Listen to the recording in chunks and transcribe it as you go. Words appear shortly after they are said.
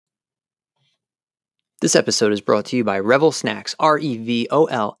This episode is brought to you by Revel Snacks,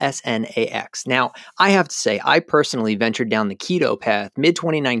 REVOLSNAX. Now, I have to say, I personally ventured down the keto path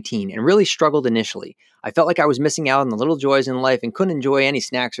mid-2019 and really struggled initially. I felt like I was missing out on the little joys in life and couldn't enjoy any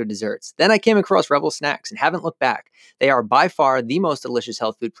snacks or desserts. Then I came across Revel Snacks and haven't looked back. They are by far the most delicious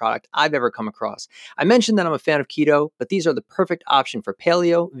health food product I've ever come across. I mentioned that I'm a fan of keto, but these are the perfect option for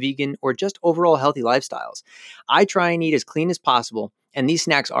paleo, vegan, or just overall healthy lifestyles. I try and eat as clean as possible, and these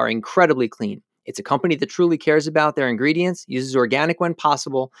snacks are incredibly clean. It's a company that truly cares about their ingredients, uses organic when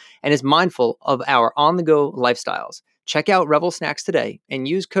possible, and is mindful of our on-the-go lifestyles. Check out Revel Snacks today and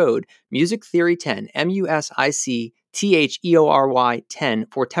use code MUSICTHEORY10, MUSICTHEORY 10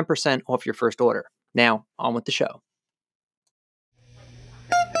 for 10% off your first order. Now, on with the show.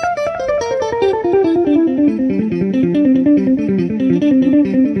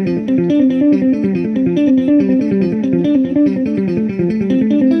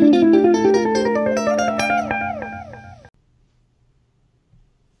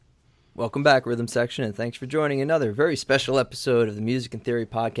 Welcome back, Rhythm Section, and thanks for joining another very special episode of the Music and Theory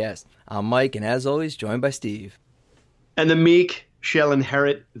Podcast. I'm Mike, and as always, joined by Steve. And the meek shall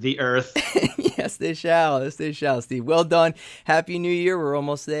inherit the earth. Yes, they shall. Yes, they shall, Steve. Well done. Happy New Year. We're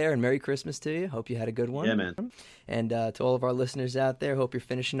almost there, and Merry Christmas to you. Hope you had a good one. Yeah, man. And to all of our listeners out there, hope you're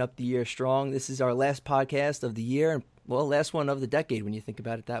finishing up the year strong. This is our last podcast of the year, and well, last one of the decade when you think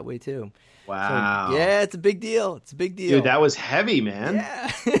about it that way, too. Wow. So, yeah, it's a big deal. It's a big deal. Dude, that was heavy, man.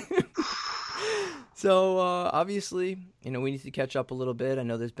 Yeah. So, obviously, we need to catch up a little bit. I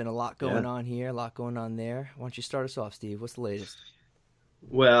know there's been a lot going on here, a lot going on there. Why don't you start us off, Steve? What's the latest?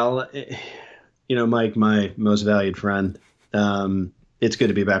 Well, Mike, my most valued friend, it's good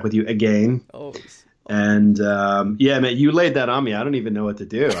to be back with you again. Always. And, yeah, man, you laid that on me. I don't even know what to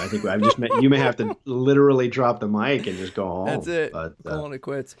do. I think you may have to literally drop the mic and just go home. That's it. But, calling it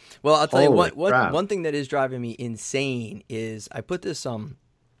quits. Well, I'll tell you one thing that is driving me insane is I put this,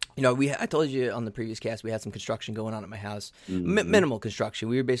 I told you on the previous cast we had some construction going on at my house, minimal construction.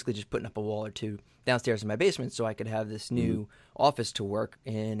 We were basically just putting up a wall or two downstairs in my basement so I could have this new office to work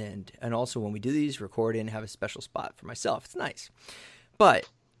in, and also when we do these, record in, have a special spot for myself. It's nice, but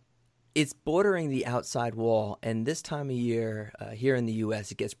it's bordering the outside wall, and this time of year here in the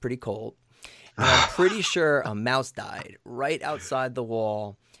U.S. it gets pretty cold. And I'm pretty sure a mouse died right outside the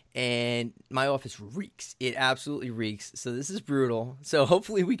wall. And my office reeks. It absolutely reeks. So this is brutal. So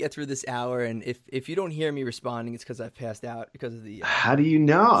hopefully we get through this hour. And if you don't hear me responding, it's because I've passed out because of the... How do you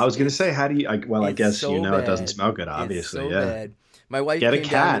know? I was going to say, how do you... I guess so it doesn't smell good, obviously. It's so bad. My wife get a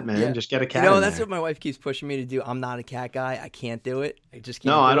cat, man. Yeah. Just get a cat. That's what my wife keeps pushing me to do. I'm not a cat guy. I can't do it. I just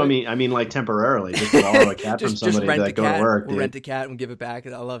can't. No, I mean like temporarily. Just borrow a cat from somebody that go to work. We'll rent a cat and give it back.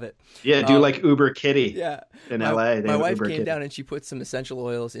 I love it. Yeah, do like Uber Kitty. Yeah, in LA. My wife came down and she put some essential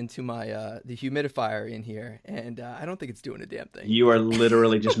oils into my the humidifier in here, and I don't think it's doing a damn thing. You are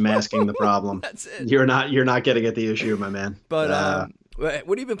literally just masking the problem. That's it. You're not getting at the issue, my man. But what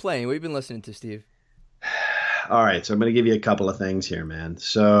have you been playing? What have you been listening to, Steve? All right, so I'm going to give you a couple of things here, man.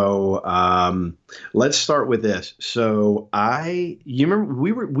 So let's start with this. So you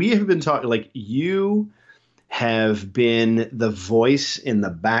remember we have been talking, like, you have been the voice in the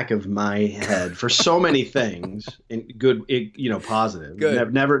back of my head for so many things, in good, positive.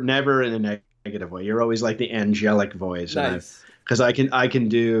 Good. Never in a negative way. You're always like the angelic voice. Nice. Because I can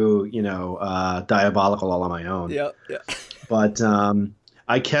do diabolical all on my own. Yeah. But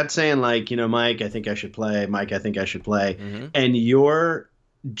I kept saying, like, Mike, I think I should play. Mike, I think I should play. Mm-hmm. And your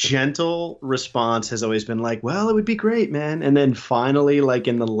gentle response has always been like, well, it would be great, man. And then finally, like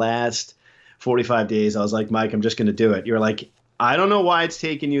in the last 45 days, I was like, Mike, I'm just going to do it. You're like, I don't know why it's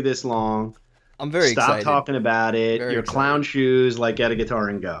taking you this long. I'm very excited. Stop talking about it. Very your excited. Clown shoes, like, get a guitar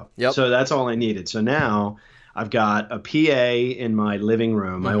and go. Yep. So that's all I needed. So now I've got a PA in my living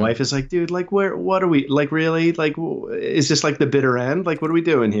room. My wife is like, dude, like, what are we, like, really? Like, is this like the bitter end? Like, what are we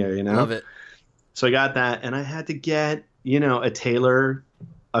doing here, Love it. So I got that, and I had to get, a Taylor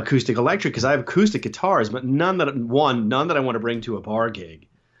acoustic electric, because I have acoustic guitars, but none that I want to bring to a bar gig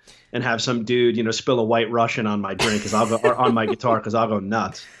and have some dude, spill a White Russian on my drink, or on my guitar, because I'll go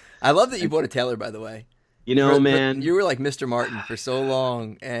nuts. I love that you bought a Taylor, by the way. Man, you were like Mr. Martin for so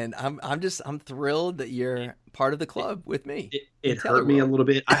long, and I'm thrilled that you're part of the club with me. It hurt me a little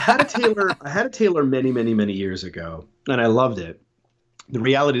bit. I had a Taylor many, many, many years ago, and I loved it. The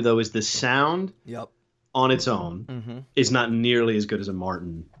reality, though, is the sound on its own is not nearly as good as a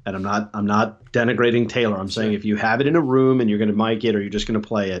Martin. And I'm not denigrating Taylor. I'm saying if you have it in a room and you're going to mic it or you're just going to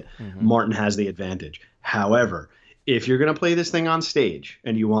play it, Martin has the advantage. However, if you're going to play this thing on stage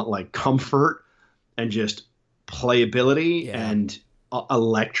and you want like comfort and just playability and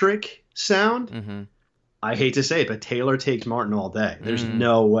electric sound, I hate to say it, but Taylor takes Martin all day. There's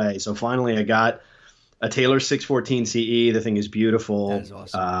no way. So finally, I got a Taylor 614 CE. The thing is beautiful. That is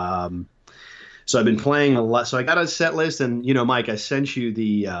awesome. So I've been playing a lot. So I got a set list, and Mike, I sent you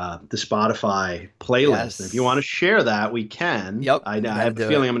the Spotify playlist. Yes. And if you want to share that, we can. Yep. I have a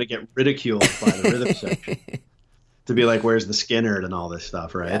feeling I'm going to get ridiculed by the rhythm section to be like, "Where's the Skinnerd and all this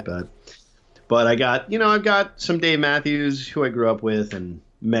stuff?" Right? Yeah. But I got I've got some Dave Matthews, who I grew up with, and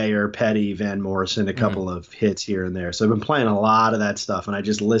Mayer, Petty, Van Morrison, a couple of hits here and there. So I've been playing a lot of that stuff, and I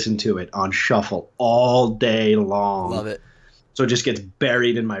just listen to it on shuffle all day long. Love it. So it just gets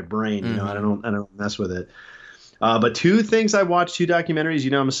buried in my brain. I don't mess with it. But two things I watched, two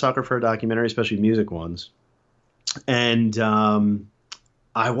documentaries. I'm a sucker for a documentary, especially music ones. And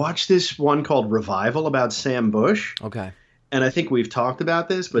I watched this one called Revival about Sam Bush. Okay. And I think we've talked about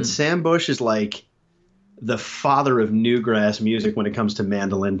this, but Sam Bush is like the father of newgrass music when it comes to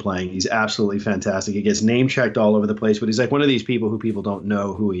mandolin playing. He's absolutely fantastic. He gets name checked all over the place, but he's like one of these people who people don't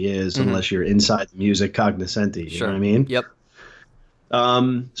know who he is unless you're inside the music cognoscenti. You know what I mean? Yep.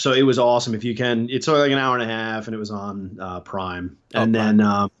 So it was awesome. If you can, it's only like an hour and a half, and it was on Prime. And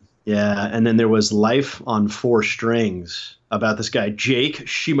then there was Life on Four Strings about this guy Jake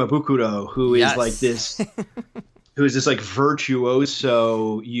Shimabukuro, who is like this. Who is this like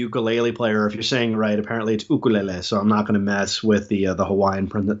virtuoso ukulele player? If you're saying right, apparently it's ukulele, so I'm not going to mess with the Hawaiian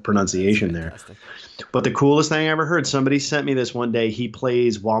pronunciation there. But the coolest thing I ever heard, somebody sent me this one day. He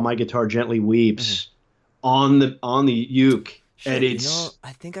plays While My Guitar Gently Weeps on the uke, and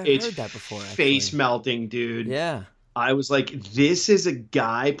I think I've heard that before. Face melting, dude. Yeah, I was like, this is a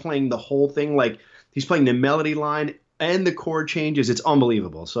guy playing the whole thing. Like he's playing the melody line and the chord changes. It's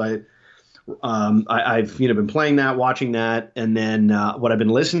unbelievable. So I've been playing that, watching that, and then what I've been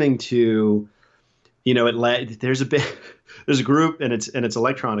listening to, there's a group and it's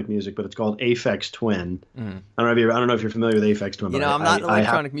electronic music, but it's called Aphex Twin. I don't know if you're familiar with Aphex Twin. I'm not an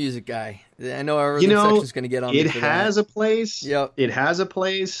electronic music guy. I know our rhythm section's going to get on. It has a place. Yep. It has a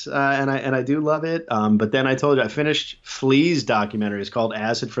place, and I do love it. But then I told you I finished Flea's documentary. It's called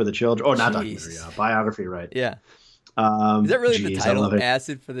Acid for the Children. Oh, not documentary, biography, right? Yeah. Is that really the title?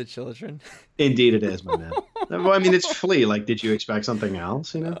 Acid for the Children? Indeed it is, my man. Well, I mean, it's Flea. Like, did you expect something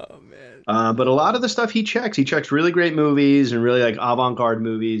else, Oh, man. But a lot of the stuff he checks really great movies and really like avant-garde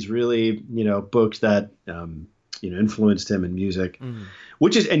movies, really, books that, influenced him in music.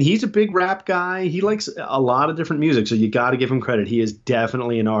 And he's a big rap guy. He likes a lot of different music, so you got to give him credit. He is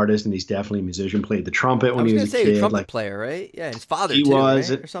definitely an artist, and he's definitely a musician. Played the trumpet when he was a kid. I was going to say, a trumpet player, right? Yeah, his father too, right?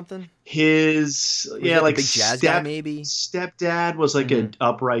 Or something? Like big jazz guy, maybe? Stepdad was like an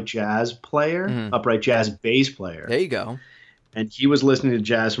upright jazz player, upright jazz bass player. There you go. And he was listening to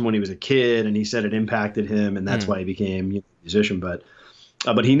jazz from when he was a kid, and he said it impacted him, and that's why he became a musician. But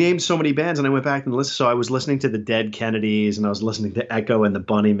he named so many bands, and I went back and listened. So I was listening to the Dead Kennedys, and I was listening to Echo and the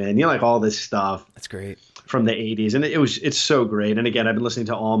Bunnymen, like all this stuff. That's great. From the 80s, and it's so great. And again, I've been listening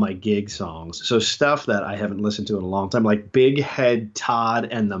to all my gig songs, so stuff that I haven't listened to in a long time, like Big Head Todd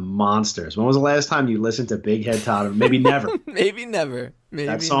and the Monsters. When was the last time you listened to Big Head Todd? Or maybe never. Maybe never.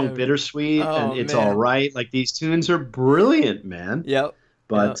 That song Bittersweet and It's All Right. Like, these tunes are brilliant, man. Yep.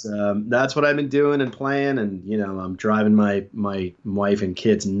 But that's what I've been doing and playing, and I'm driving my wife and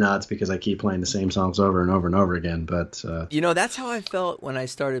kids nuts because I keep playing the same songs over and over and over again. But that's how I felt when I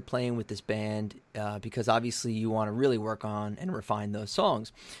started playing with this band, because obviously you want to really work on and refine those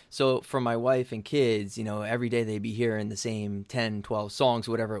songs. So for my wife and kids, every day they'd be hearing the same 10, 12 songs,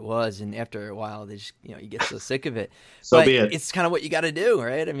 whatever it was, and after a while they just you get so sick of it. So be it. It's kind of what you got to do,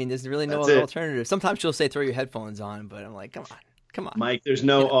 right? I mean, there's really no other alternative. Sometimes she'll say throw your headphones on, but I'm like, come on, Mike. There's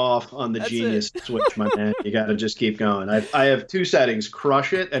no off on the Genius switch, my man. You got to just keep going. I have two settings: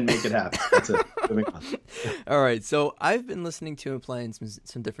 crush it and make it happen. That's it. Moving on. All right. So I've been listening to and playing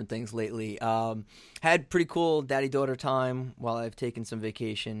some different things lately. Had pretty cool daddy-daughter time while I've taken some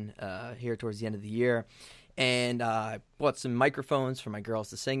vacation here towards the end of the year. And I bought some microphones for my girls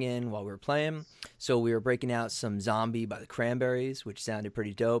to sing in while we were playing. So we were breaking out some Zombie by the Cranberries, which sounded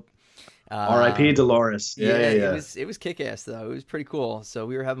pretty dope. R.I.P. Dolores. Yeah. It was kick-ass, though. It was pretty cool. So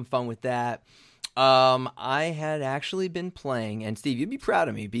we were having fun with that. I had actually been playing, and Steve, you'd be proud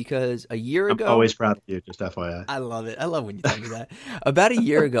of me because a year ago... I'm always proud of you, just FYI. I love it. I love when you tell me that. About a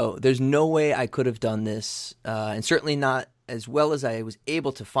year ago, there's no way I could have done this, and certainly not as well as I was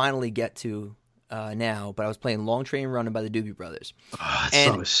able to finally get to now, but I was playing Long Train Running by the Doobie Brothers.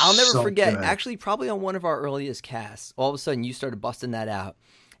 And I'll never forget, actually, probably on one of our earliest casts, all of a sudden you started busting that out.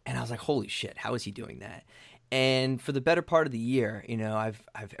 And I was like, holy shit, how is he doing that? And for the better part of the year, I've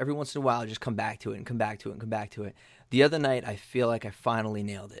every once in a while just come back to it and come back to it and come back to it. The other night, I feel like I finally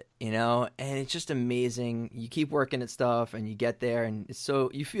nailed it, you know? And it's just amazing. You keep working at stuff and you get there, and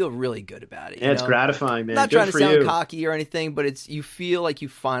you feel really good about it. Yeah, it's gratifying, man. Not trying to sound cocky or anything, but you feel like you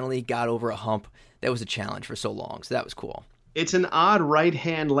finally got over a hump that was a challenge for so long. So that was cool. It's an odd right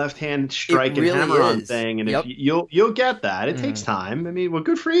hand, left hand strike and hammer on thing, and if you'll get that. It takes time. I mean, well,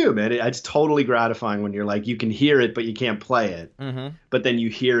 good for you, man. It's totally gratifying when you're like, you can hear it, but you can't play it. But then you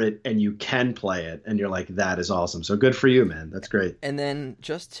hear it and you can play it, and you're like, that is awesome. So good for you, man. That's great. And then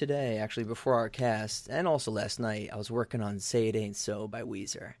just today, actually, before our cast, and also last night, I was working on "Say It Ain't So" by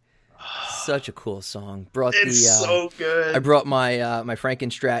Weezer. Such a cool song. It's so good. I brought my my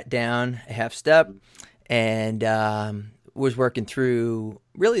Frankenstrat down a half step, and was working through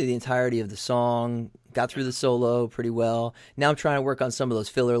really the entirety of the song, got through the solo pretty well. Now I'm trying to work on some of those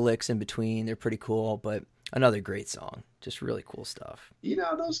filler licks in between. They're pretty cool, but another great song. Just really cool stuff. You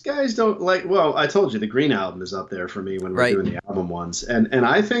know, those guys don't like, well, I told you the Green Album is up there for me when we're doing the album ones. And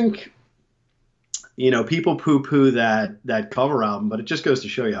I think, you know, people poo-poo that cover album, but it just goes to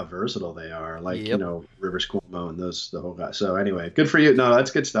show you how versatile they are. Like, you know, Rivers Cuomo and the whole guy. So anyway, good for you. No, that's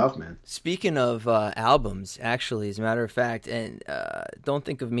good stuff, man. Speaking of albums, actually, as a matter of fact, and don't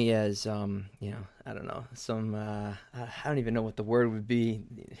think of me as, you know, I don't know, some, I don't even know what the word would be,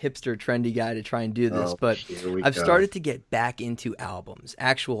 hipster, trendy guy to try and do this, but I've started to get back into albums,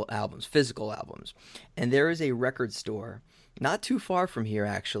 actual albums, physical albums. And there is a record store not too far from here,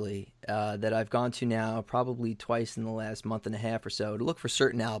 actually, that I've gone to now probably twice in the last month and a half or so to look for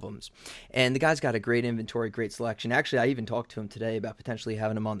certain albums. And the guy's got a great inventory, great selection. Actually, I even talked to him today about potentially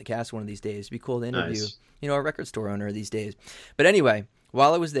having him on the cast one of these days. It'd be cool to interview, you know, a record store owner these days. But anyway,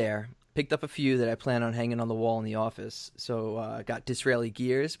 while I was there, picked up a few that I plan on hanging on the wall in the office. So got Disraeli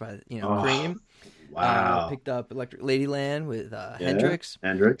Gears by, you know, Cream. Wow. Picked up Electric Ladyland with Hendrix.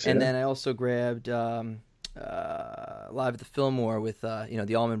 And then I also grabbed Live at the Fillmore with you know,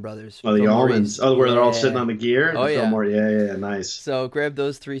 the Allman Brothers. Oh, the Allmans. Oh, where they're all sitting on the gear. Oh, yeah. Fillmore. Yeah, nice. So grabbed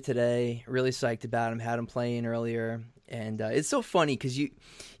those three today. Really psyched about them. Had them playing earlier, and it's so funny because you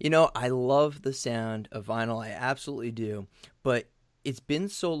know, I love the sound of vinyl. I absolutely do, but it's been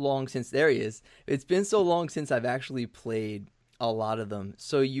so long since there he is. It's been so long since I've actually played a lot of them,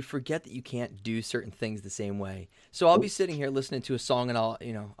 so you forget that you can't do certain things the same way. So I'll be sitting here listening to a song, and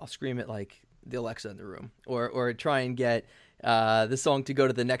I'll scream it like the Alexa in the room, or try and get the song to go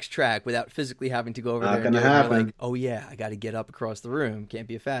to the next track without physically having to go over there and do it. Like, oh yeah, I got to get up across the room. Can't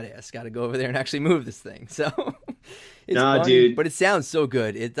be a fat ass. Got to go over there and actually move this thing. So it's funny, dude, but it sounds so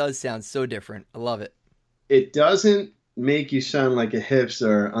good. It does sound so different. I love it. It doesn't make you sound like a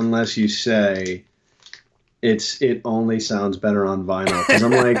hipster unless you say it only sounds better on vinyl. Because I'm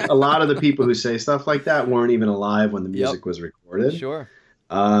like, a lot of the people who say stuff like that weren't even alive when the music was recorded. Sure.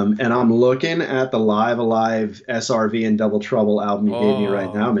 And I'm looking at the Live Alive SRV and Double Trouble album you gave me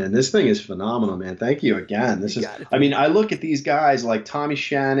right now, man. This thing is phenomenal, man. Thank you again. I mean, I look at these guys like Tommy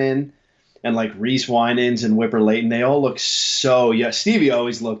Shannon and like Reese Winans and Whipper Layton. They all look so, Stevie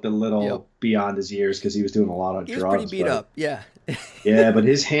always looked a little beyond his years because he was doing a lot of drugs. He was pretty beat up, yeah. Yeah, but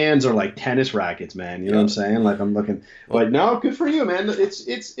his hands are like tennis rackets, man. You know what I'm saying? Like, I'm looking, but no, good for you, man.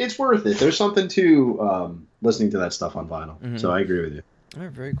 It's worth it. There's something to listening to that stuff on vinyl. Mm-hmm. So I agree with you. All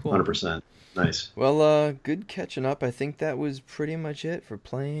right, very cool. 100%. Nice. Well, good catching up. I think that was pretty much it for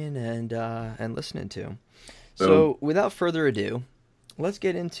playing and listening to. Boom. So without further ado, let's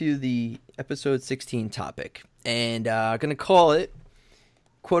get into the episode 16 topic. And I'm going to call it,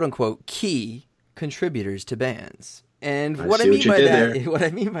 quote unquote, key contributors to bands. And what I mean by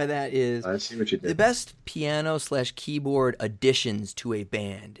that is I see what you did. The best piano/keyboard additions to a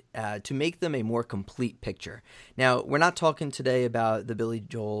band to make them a more complete picture. Now, we're not talking today about the Billy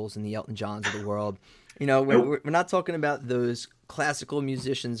Joels and the Elton Johns of the world. You know, we're not talking about those classical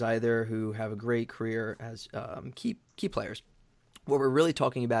musicians either who have a great career as key players. What we're really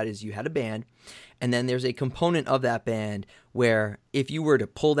talking about is you had a band, and then there's a component of that band where if you were to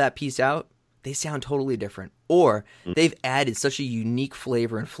pull that piece out, they sound totally different, or they've added such a unique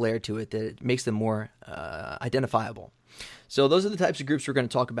flavor and flair to it that it makes them more identifiable. So those are the types of groups we're going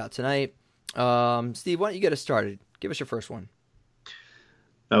to talk about tonight. Steve, why don't you get us started? Give us your first one.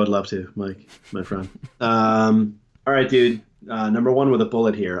 I would love to, Mike, my friend. All right, dude. Number one with a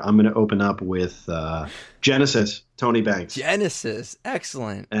bullet here. I'm going to open up with Genesis, Tony Banks. Genesis,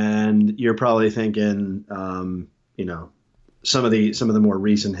 excellent. And you're probably thinking, you know, some of the more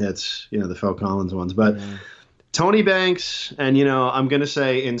recent hits, you know, the Phil Collins ones, but Tony Banks, and I'm gonna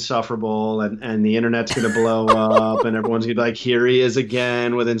say insufferable, and the internet's gonna blow up, and everyone's gonna be like, "Here he is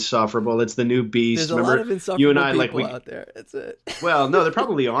again with insufferable. It's the new beast." There's a lot of insufferable you and I, people out there. That's it. Well, no, there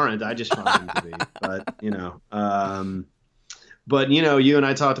probably aren't. I just find them to be, but you and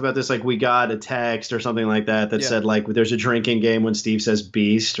I talked about this. Like, we got a text or something like that said like, "There's a drinking game when Steve says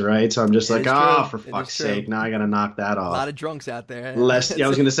beast," right? So I'm just like, "Oh, for fuck's sake! Now I gotta knock that off." A lot of drunks out there. I was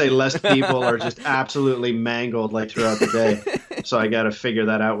gonna say less people are just absolutely mangled like throughout the day. So I got to figure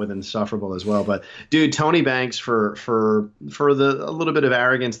that out with insufferable as well. But dude, Tony Banks, for the a little bit of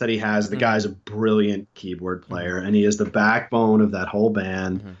arrogance that he has, the guy's a brilliant keyboard player, and he is the backbone of that whole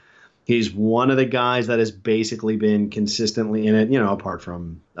band. He's one of the guys that has basically been consistently in it, apart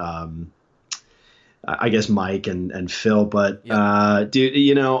from, I guess, Mike and Phil. But,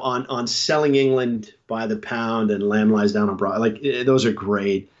 dude, on Selling England by the Pound and Lamb Lies Down on Broadway, those are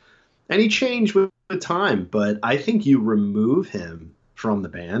great. And he changed with time, but I think you remove him from the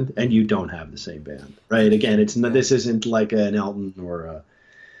band and you don't have the same band, right? Again, this isn't like an Elton or a,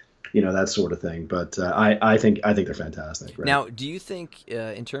 that sort of thing. But I think they're fantastic. Right? Now, do you think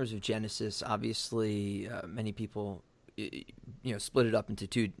in terms of Genesis, obviously many people, split it up into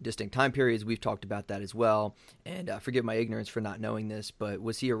two distinct time periods. We've talked about that as well. And forgive my ignorance for not knowing this, but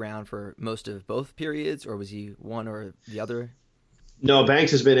was he around for most of both periods, or was he one or the other? No,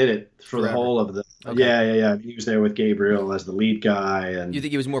 Banks has been in it for forever. The whole of the. Okay. Yeah. He was there with Gabriel as the lead guy. And you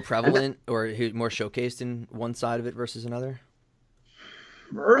think he was more prevalent or he was more showcased in one side of it versus another?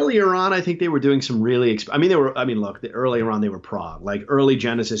 Earlier on, I think they were doing some really. Earlier on they were prog. Like, early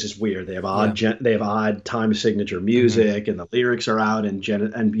Genesis is weird. They have odd time signature music, and the lyrics are out. And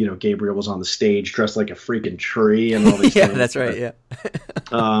Gabriel was on the stage dressed like a freaking tree and all these yeah, things. That's right. Yeah.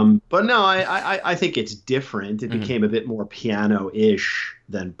 But no, I think it's different. It became a bit more piano-ish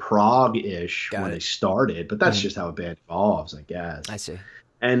than prog-ish when they started. But that's just how a band evolves, I guess. I see.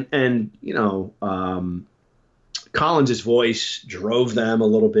 And Collins' voice drove them a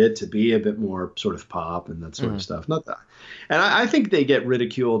little bit to be a bit more sort of pop and that sort of stuff. Not that, and I think they get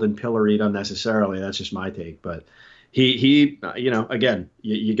ridiculed and pilloried unnecessarily. That's just my take. But he again,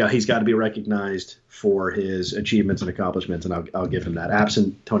 he's got to be recognized for his achievements and accomplishments, and I'll give him that.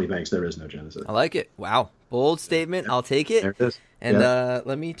 Absent Tony Banks, there is no Genesis. I like it. Wow, bold statement. I'll take it. There it is. And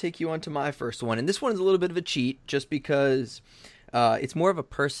let me take you on to my first one. And this one is a little bit of a cheat, just because. It's more of a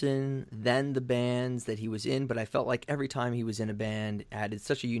person than the bands that he was in, but I felt like every time he was in a band added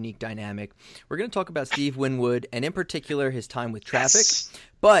such a unique dynamic. We're going to talk about Steve Winwood, and in particular his time with Traffic. Yes.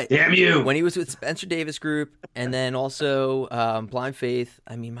 But damn you, when he was with Spencer Davis Group, and then also Blind Faith,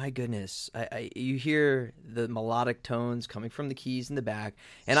 I mean, my goodness, you hear the melodic tones coming from the keys in the back,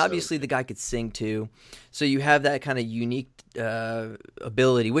 and obviously the guy could sing too. So you have that kind of unique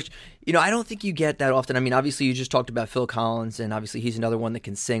ability, which I don't think you get that often. I mean, obviously you just talked about Phil Collins, and obviously he's another one that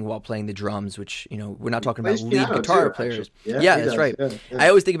can sing while playing the drums, which we're not talking about lead guitar players. Yeah, that's right. Yeah. I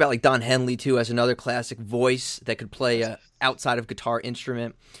always think about like Don Henley too as another classic voice that could play outside of guitar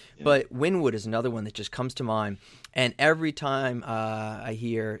instrument. Yeah. But Winwood is another one that just comes to mind. And every time I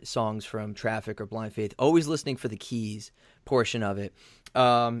hear songs from Traffic or Blind Faith, always listening for the keys portion of it.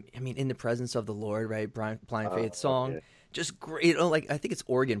 In the Presence of the Lord, right? Blind Faith song. Okay. Just great. I think it's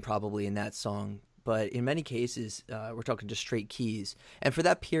organ probably in that song. But in many cases, we're talking just straight keys. And for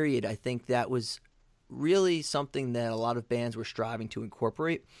that period, I think that was really something that a lot of bands were striving to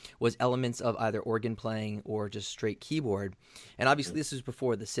incorporate, was elements of either organ playing or just straight keyboard. And obviously this was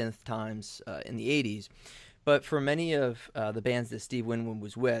before the synth times in the 80s. But for many of the bands that Steve Winwood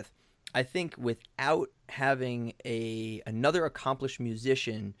was with, I think without having another accomplished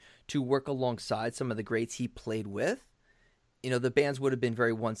musician to work alongside some of the greats he played with, the bands would have been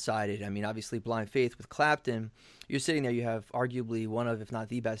very one-sided. I mean, obviously Blind Faith with Clapton, you're sitting there, you have arguably one of, if not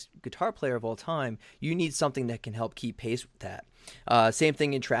the best guitar player of all time. You need something that can help keep pace with that. Same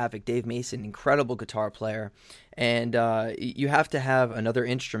thing in Traffic. Dave Mason, incredible guitar player. And you have to have another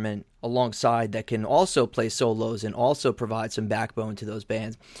instrument alongside that can also play solos and also provide some backbone to those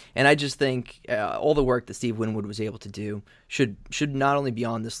bands. And I just think all the work that Steve Winwood was able to do should not only be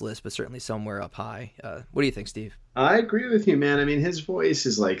on this list, but certainly somewhere up high. What do you think, Steve? I agree with you, man. I mean, his voice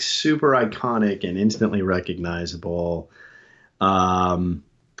is like super iconic and instantly recognizable. Feeling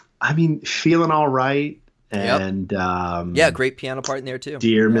All Right. And great piano part in there too.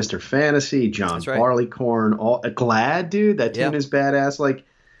 Dear Mr. Fantasy, John Barleycorn, Glad, dude. That tune is badass. Like,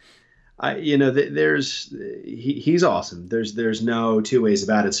 he's awesome. There's no two ways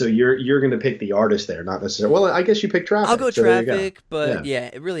about it. So you're going to pick the artist there, not necessarily. Well, I guess you pick Traffic. I'll go Traffic, but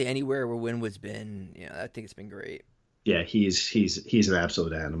really anywhere where Winwood's been, I think it's been great. Yeah, he's an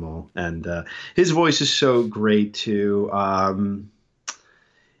absolute animal, and his voice is so great too. And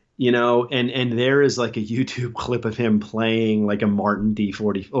there is like a YouTube clip of him playing like a Martin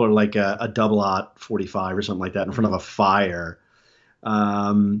D40 or like a double aught 45 or something like that in front of a fire.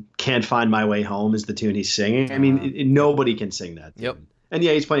 Can't Find My Way Home is the tune he's singing. I mean, nobody can sing that tune. Yep. And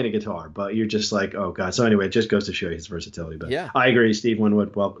yeah, he's playing a guitar, but you're just like, oh god. So anyway, it just goes to show you his versatility. But yeah, I agree, Steve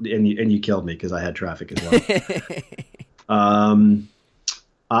Winwood. Well, and you killed me because I had Traffic as well.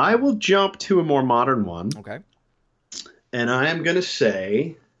 I will jump to a more modern one. Okay. And I am going to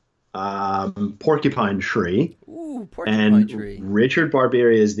say Porcupine Tree. Ooh, Porcupine Tree. Richard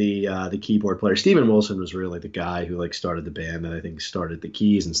Barberi is the keyboard player. Steven Wilson was really the guy who like started the band and I think started the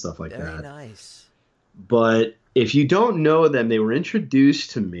keys and stuff like that. Very nice. But if you don't know them, they were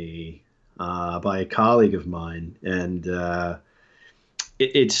introduced to me by a colleague of mine, and I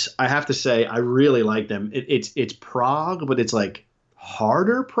have to say I really like them. It's prog, but it's like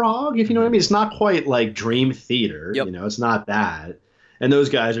harder prog, if you know what I mean. It's not quite like Dream Theater, yep. It's not that. And those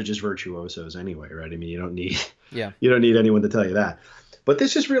guys are just virtuosos anyway, right? I mean, you don't need anyone to tell you that. But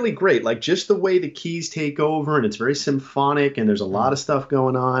this is really great. Like just the way the keys take over, and it's very symphonic, and there's a lot of stuff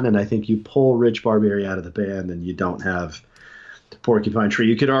going on. And I think you pull Rich Barberi out of the band, and you don't have Porcupine Tree.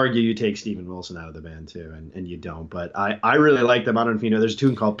 You could argue you take Steven Wilson out of the band too, and you don't. But I really like them. I don't know if you know. There's a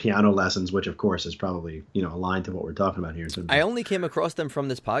tune called Piano Lessons, which of course is probably aligned to what we're talking about here. So I only came across them from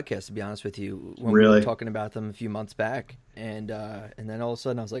this podcast, to be honest with you, when we were talking about them a few months back, and then all of a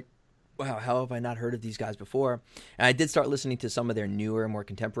sudden I was like, wow, how have I not heard of these guys before? And I did start listening to some of their newer, more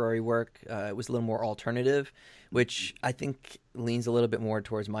contemporary work. It was a little more alternative, which I think leans a little bit more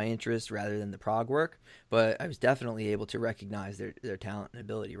towards my interest rather than the prog work. But I was definitely able to recognize their talent and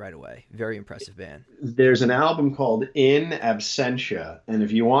ability right away. Very impressive band. There's an album called In Absentia, and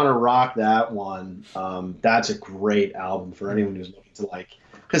if you want to rock that one, that's a great album for anyone who's looking to like.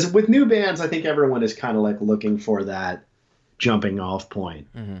 Because with new bands, I think everyone is kind of like looking for that jumping off point.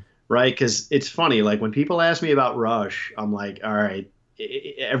 Mm-hmm. Right, because it's funny. Like when people ask me about Rush, I'm like, all right,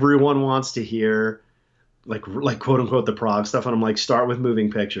 everyone wants to hear like quote unquote the prog stuff, and I'm like, start with Moving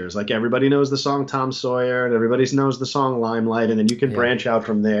Pictures. Like everybody knows the song Tom Sawyer, and everybody knows the song Limelight, and then you can branch out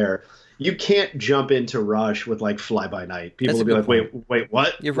from there. You can't jump into Rush with like Fly By Night. People will be like, wait,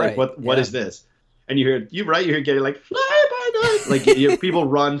 what? You're right. What is this? And you hear Getty like Fly By Night. Like people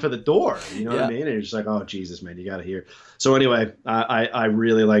run for the door. You know what I mean? And you're just like, oh Jesus, man, you got to hear. So anyway, I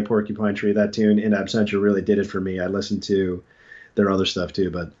really like Porcupine Tree. That tune In Absentia really did it for me. I listened to their other stuff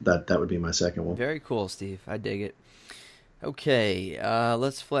too, but that would be my second one. Very cool, Steve. I dig it. Okay,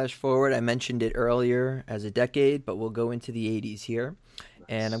 let's flash forward. I mentioned it earlier as a decade, but we'll go into the 80s here.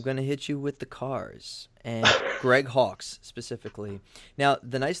 And I'm going to hit you with the Cars and Greg Hawkes specifically. Now,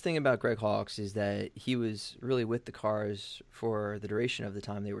 the nice thing about Greg Hawkes is that he was really with the Cars for the duration of the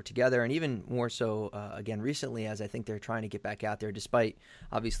time they were together, and even more so, again, recently, as I think they're trying to get back out there, despite,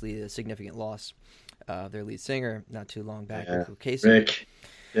 obviously, the significant loss of their lead singer not too long back, Rick Casey. Rick,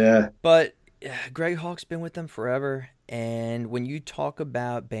 yeah. But Greg Hawkes been with them forever, and when you talk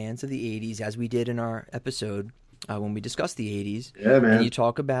about bands of the 80s, as we did in our episode, when we discussed the 80s, and you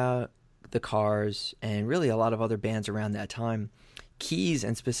talk about the Cars and really a lot of other bands around that time, keys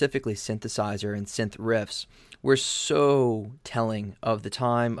and specifically synthesizer and synth riffs were so telling of the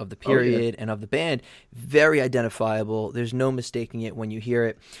time, of the period, and of the band. Very identifiable. There's no mistaking it when you hear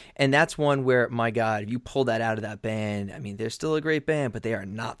it. And that's one where, my God, if you pull that out of that band, I mean, they're still a great band, but they are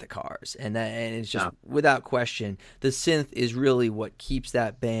not the Cars. And it's just, without question, the synth is really what keeps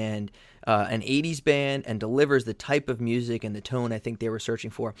that band an 80s band and delivers the type of music and the tone I think they were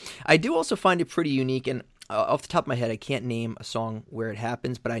searching for. I do also find it pretty unique, and off the top of my head, I can't name a song where it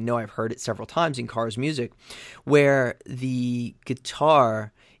happens, but I know I've heard it several times in Cars music, where the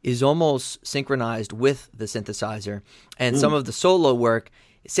guitar is almost synchronized with the synthesizer, and some of the solo work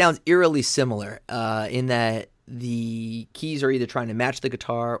sounds eerily similar in that the keys are either trying to match the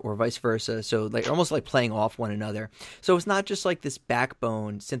guitar or vice versa, so like almost like playing off one another. So it's not just like this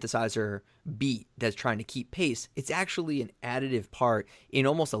backbone synthesizer beat that's trying to keep pace. It's actually an additive part in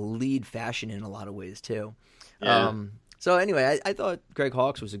almost a lead fashion in a lot of ways too. Yeah. So anyway, I thought Greg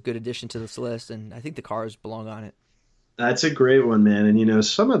Hawkes was a good addition to this list, and I think the Cars belong on it. That's a great one, man. And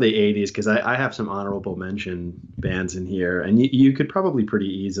some of the 80s, because I have some honorable mention bands in here, and you could probably pretty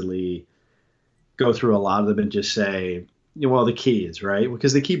easily go through a lot of them and just say, well, the keys, right?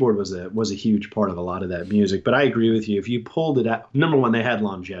 Because the keyboard was a huge part of a lot of that music. But I agree with you. If you pulled it out, number one, they had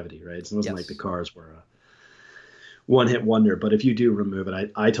longevity, right? So it wasn't like the Cars were a one-hit wonder. But if you do remove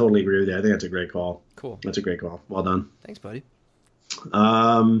it, I totally agree with you. I think that's a great call. Cool. That's a great call. Well done. Thanks, buddy.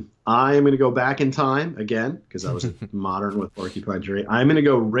 I'm going to go back in time again because I was modern with Porcupine Tree. I'm going to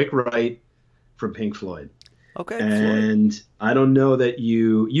go Rick Wright from Pink Floyd. Okay. And Floyd. I don't know that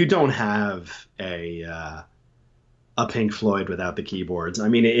you don't have a Pink Floyd without the keyboards. I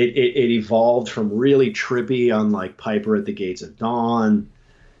mean, it evolved from really trippy on like Piper at the Gates of Dawn,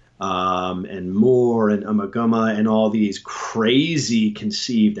 and More and Ummagumma and all these crazy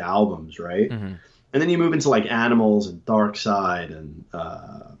conceived albums, right? Mm-hmm. And then you move into like Animals and Dark Side and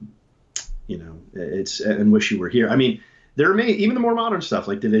and Wish You Were Here. I mean, there may even the more modern stuff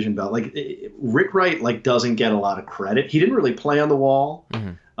like Division Bell. Like Rick Wright, like doesn't get a lot of credit. He didn't really play on the wall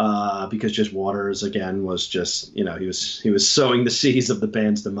because Just Waters again was just he was sowing the seeds of the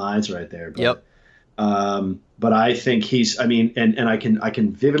band's demise right there. But, yep. But I think he's. I mean, and I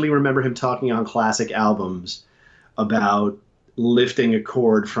can vividly remember him talking on classic albums about lifting a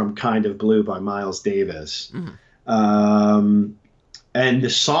chord from Kind of Blue by Miles Davis. And the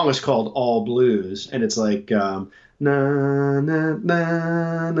song is called All Blues, and it's like na na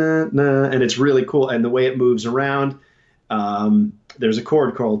na na na, and it's really cool. And the way it moves around, there's a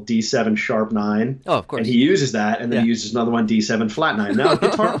chord called D7 sharp 9. Oh, of course. And he uses that, and then he uses another one, D7 flat 9. Now,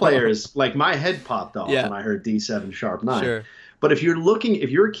 guitar players, like my head popped off when I heard D7 sharp 9. Sure. But if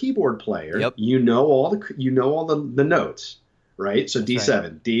you're a keyboard player, you know all the notes. Right, so That's D7,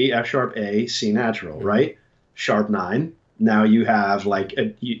 right. D, F sharp, A, C natural, right? Sharp 9. Now you have like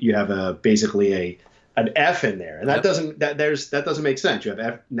basically an F in there, and that doesn't make sense. You have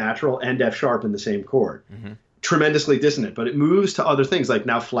F natural and F sharp in the same chord, tremendously dissonant. But it moves to other things like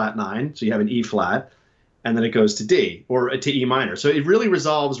now flat 9, so you have an E flat, and then it goes to D or to E minor. So it really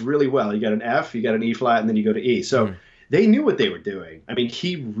resolves really well. You got an F, you got an E flat, and then you go to E. So they knew what they were doing. I mean,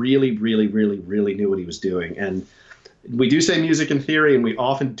 he really, really, really, really knew what he was doing, and we do say music in theory, and we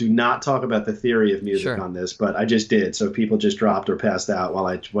often do not talk about the theory of music on this, but I just did. So people just dropped or passed out while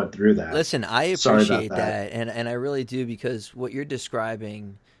I went through that. Listen, I appreciate that. And I really do, because what you're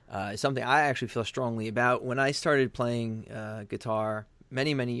describing is something I actually feel strongly about. When I started playing guitar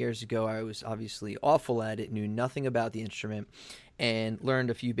many, many years ago, I was obviously awful at it, knew nothing about the instrument, and learned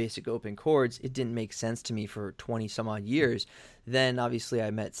a few basic open chords. It didn't make sense to me for 20 some odd years. Then obviously I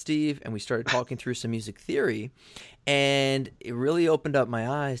met Steve and we started talking through some music theory, and it really opened up my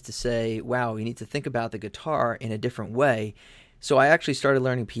eyes to say, wow, we need to think about the guitar in a different way. So I actually started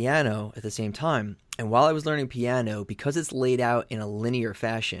learning piano at the same time. And while I was learning piano, because it's laid out in a linear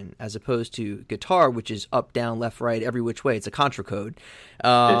fashion as opposed to guitar, which is up, down, left, right, every which way, it's a contra code.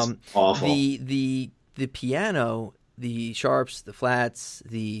 It's awful. The piano, the sharps, the flats,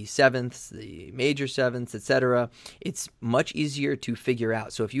 the sevenths, the major sevenths, etc., it's much easier to figure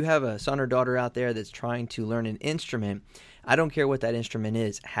out. So if you have a son or daughter out there that's trying to learn an instrument, I don't care what that instrument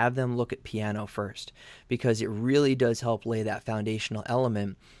is, have them look at piano first, because it really does help lay that foundational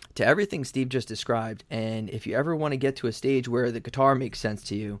element to everything Steve just described. And if you ever want to get to a stage where the guitar makes sense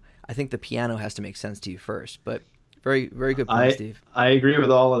to you, I think the piano has to make sense to you first. But very, very good point, Steve. I agree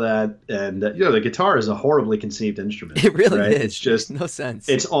with all of that. And, the guitar is a horribly conceived instrument. It really is. It's just no sense.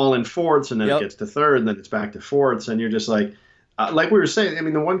 It's all in fourths, and then it gets to third, and then it's back to fourths. And you're just like we were saying, I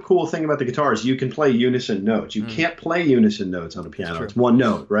mean, the one cool thing about the guitar is you can play unison notes. You can't play unison notes on a piano. It's one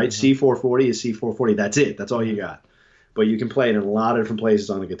note, right? C440 is C440. That's it. That's all you got. But you can play it in a lot of different places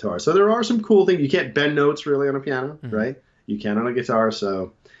on a guitar. So there are some cool things. You can't bend notes really on a piano, right? You can on a guitar.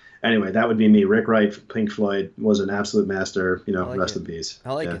 So anyway, that would be me. Rick Wright, Pink Floyd, was an absolute master. Rest in peace.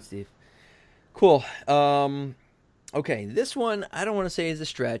 I like it, Steve. Cool. Okay, this one I don't want to say is a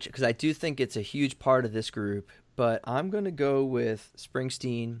stretch, because I do think it's a huge part of this group. But I'm going to go with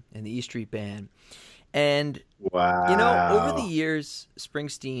Springsteen and the E Street Band. And, over the years,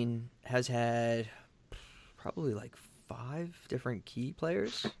 Springsteen has had probably like 5 different key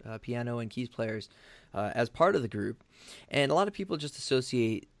players, piano and keys players, as part of the group. And a lot of people just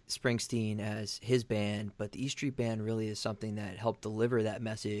associate Springsteen as his band, but the E Street Band really is something that helped deliver that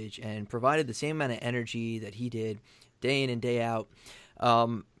message and provided the same amount of energy that he did day in and day out.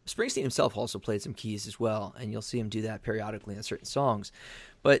 Springsteen himself also played some keys as well, and you'll see him do that periodically in certain songs.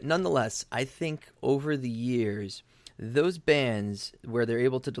 But nonetheless, I think over the years, those bands where they're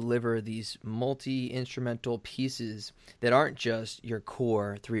able to deliver these multi-instrumental pieces that aren't just your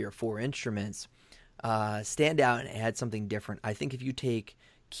core 3 or 4 instruments stand out and add something different. I think if you take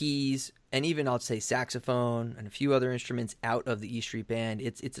keys and even I'll say saxophone and a few other instruments out of the E Street Band,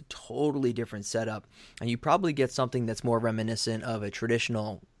 it's a totally different setup, and you probably get something that's more reminiscent of a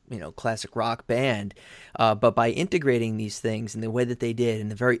traditional classic rock band, but by integrating these things in the way that they did, in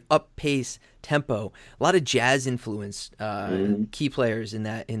the very up-pace tempo, a lot of jazz influence key players in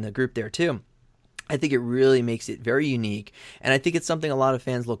the group there too. I think it really makes it very unique, and I think it's something a lot of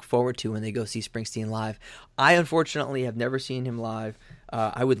fans look forward to when they go see Springsteen live. I unfortunately have never seen him live.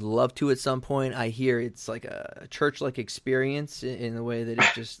 I would love to at some point. I hear it's like a church-like experience in the way that it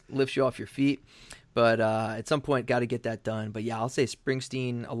just lifts you off your feet. But at some point, got to get that done. But yeah, I'll say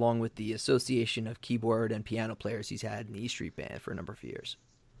Springsteen, along with the association of keyboard and piano players he's had in the E Street Band for a number of years.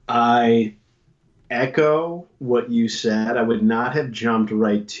 I echo what you said. I would not have jumped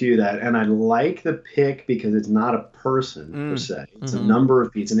right to that, and I like the pick because it's not a person per se. It's a number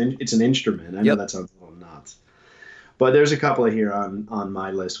of feet. It's an instrument. I know that sounds a little nuts, but there's a couple of here on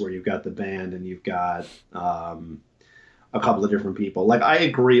my list where you've got the band and you've got a couple of different people. Like, I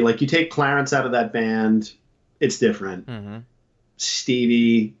agree. Like, you take Clarence out of that band, it's different.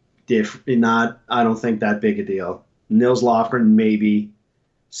 Stevie, not. I don't think that big a deal. Nils Lofgren, maybe.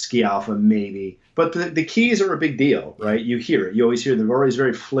 Ski Alpha, maybe. But the keys are a big deal, right? You hear it. You always hear them. They're always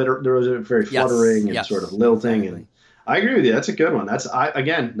very fluttering and sort of lilting. Exactly. And I agree with you. That's a good one.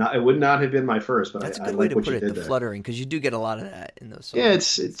 It would not have been my first, but that's a good I way like to what put you it. did The there. fluttering, because you do get a lot of that in those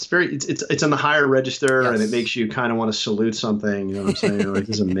songs. Yeah, it's on the higher register, and it makes you kind of want to salute something. You know what I'm saying? You're like,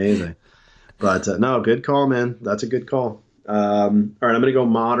 this is amazing. But no, good call, man. That's a good call. All right, I'm going to go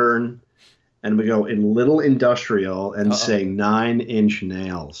modern. And we go in little industrial and say 9 Inch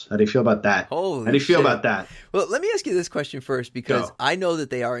Nails. How do you feel about that? Holy How do you feel shit. about that? Well, let me ask you this question first, because I know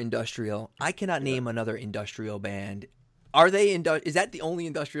that they are industrial. I cannot name another industrial band. Are they is that the only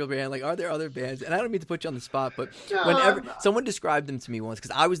industrial band? Like, are there other bands? And I don't mean to put you on the spot, but whenever someone described them to me once,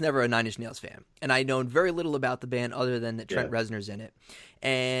 because I was never a 9 Inch Nails fan, and I known very little about the band other than that Trent Reznor's in it.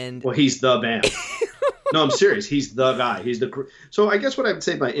 And well, he's the band. No, I'm serious. He's the guy. So I guess what I would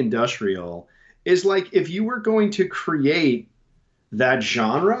say by industrial is, like, if you were going to create that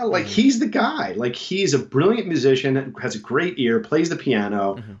genre, like, he's the guy. Like, he's a brilliant musician, has a great ear, plays the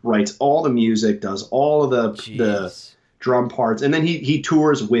piano, writes all the music, does all of the drum parts, and then he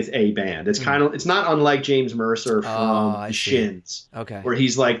tours with a band. It's it's not unlike James Mercer from the Shins, where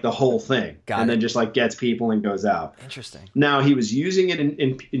he's like the whole thing, then just like gets people and goes out. Interesting. Now, he was using it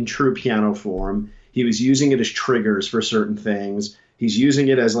in true piano form. He was using it as triggers for certain things. He's using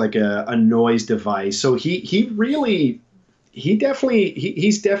it as like a noise device. So he's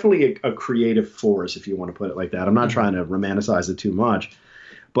definitely a creative force, if you want to put it like that. I'm not trying to romanticize it too much,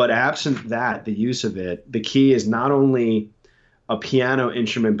 but absent that, the use of it, the key is not only a piano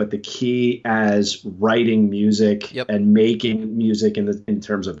instrument, but the key as writing music and making music in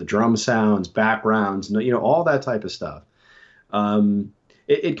terms of the drum sounds, backgrounds, all that type of stuff.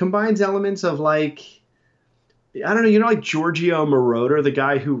 It combines elements of, like, I don't know, like Giorgio Moroder, the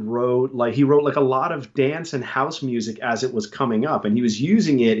guy who wrote like a lot of dance and house music as it was coming up, and he was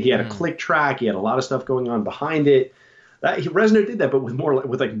using it. He had a click track. He had a lot of stuff going on behind it. Reznor did that, but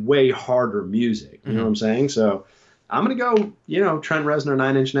with like way harder music. You know what I'm saying? So I'm going to go, Trent Reznor,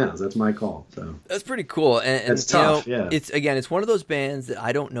 9 Inch Nails. That's my call. So that's pretty cool. And it's tough. It's one of those bands that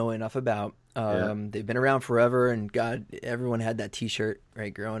I don't know enough about. They've been around forever, and God, everyone had that T-shirt,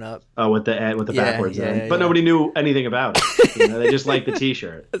 right, growing up. Oh, with the backwards end. But nobody knew anything about it. They just liked the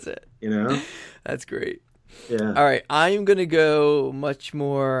T-shirt. That's it. That's great. Yeah. All right, I'm going to go much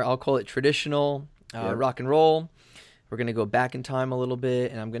more, I'll call it traditional rock and roll. We're going to go back in time a little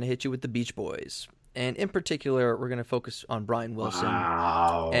bit, and I'm going to hit you with the Beach Boys. And in particular, we're going to focus on Brian Wilson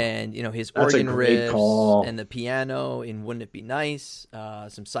and, his organ riffs and the piano in Wouldn't It Be Nice?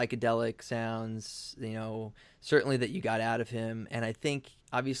 Some psychedelic sounds, certainly that you got out of him. And I think,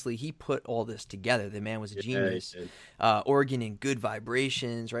 obviously, he put all this together. The man was a genius. Organ in Good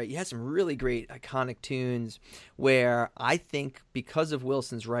Vibrations, right? He had some really great iconic tunes where I think because of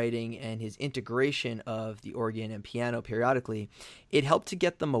Wilson's writing and his integration of the organ and piano periodically, it helped to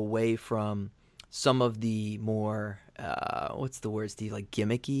get them away from some of the more, Steve, like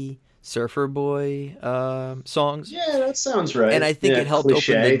gimmicky surfer boy songs. Yeah, that sounds right. And I think it helped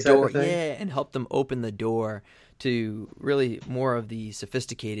open the door. And helped them open the door to really more of the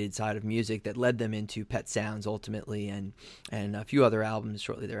sophisticated side of music that led them into Pet Sounds ultimately, and a few other albums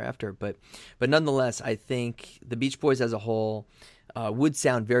shortly thereafter. But nonetheless, I think the Beach Boys as a whole would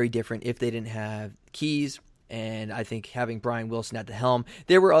sound very different if they didn't have keys. And I think having Brian Wilson at the helm,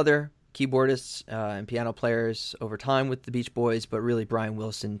 there were other keyboardists and piano players over time with the Beach Boys, but really Brian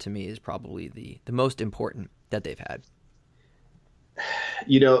Wilson to me is probably the most important that they've had.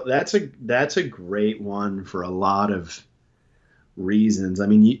 That's a great one for a lot of reasons. I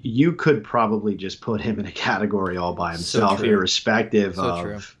mean, you could probably just put him in a category all by himself, irrespective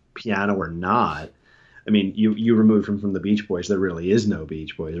of piano or not. I mean, you removed him from the Beach Boys, there really is no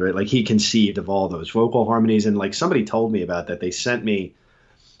Beach Boys, right? Like, he conceived of all those vocal harmonies, and like somebody told me about that. They sent me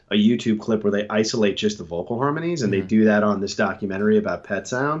a YouTube clip where they isolate just the vocal harmonies, and they do that on this documentary about pet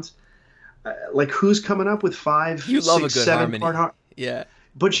sounds. Like, who's coming up with 5, you 6, 7 part Yeah.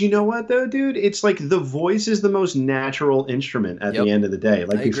 But you know what, though, dude? It's like the voice is the most natural instrument at the end of the day.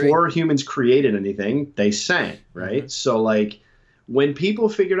 Like, before humans created anything, they sang, right? So, like, when people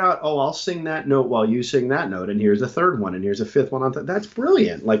figured out, oh, I'll sing that note while you sing that note, and here's a third one, and here's a fifth one, that's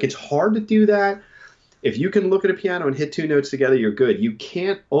brilliant. Like, it's hard to do that. If you can look at a piano and hit 2 notes together, you're good. You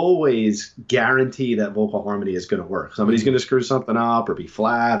can't always guarantee that vocal harmony is going to work. Somebody's going to screw something up or be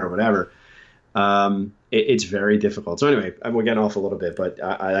flat or whatever. It's very difficult. So anyway, we're getting off a little bit, but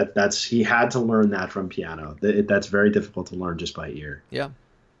he had to learn that from piano. That's very difficult to learn just by ear. Yeah,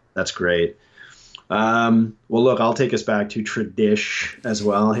 that's great. Well, look, I'll take us back to Tradish as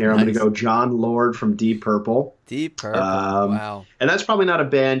well. Here, nice. I'm going to go Jon Lord from Deep Purple. Deep Purple. Wow. And that's probably not a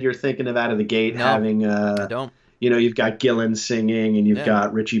band you're thinking of out of the gate having. I don't. You know, you've got Gillan singing, and you've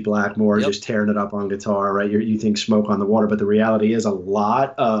got Richie Blackmore just tearing it up on guitar, right? You think Smoke on the Water, but the reality is a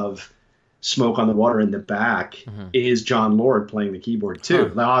lot of Smoke on the Water in the back is Jon Lord playing the keyboard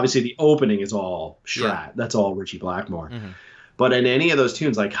too. Now, obviously, the opening is all Strat. That's all Richie Blackmore. But in any of those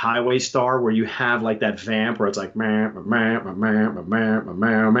tunes, like Highway Star, where you have like that vamp where it's like,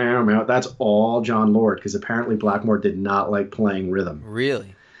 that's all Jon Lord, because apparently Blackmore did not like playing rhythm.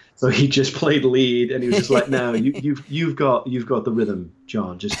 Really? So he just played lead, and he was just like, "No, you've got the rhythm,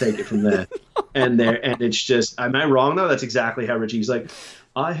 John. Just take it from there." And it's just, am I wrong though? That's exactly how Richie's like.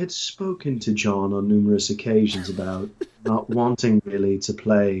 I had spoken to John on numerous occasions about not wanting really to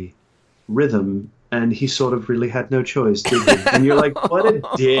play rhythm, and he sort of really had no choice, did he? And you're like, what a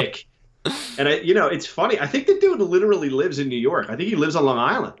dick. And it's funny. I think the dude literally lives in New York. I think he lives on Long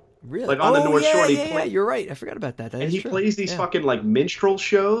Island. Really? Like on the North Shore. Yeah, you're right. I forgot about that. And he plays these fucking like minstrel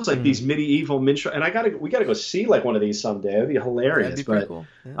shows, like these medieval minstrel. And we gotta go see like one of these someday. It'd be hilarious. That'd be pretty cool.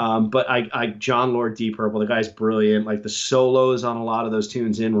 Yeah. But I Jon Lord, Deep Purple, the guy's brilliant. Like the solos on a lot of those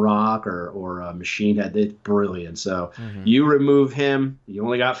tunes in Rock or Machine Head, it's brilliant. So you remove him, you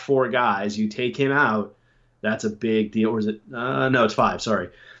only got 4 guys. You take him out, that's a big deal. Or is it? No, it's 5. Sorry.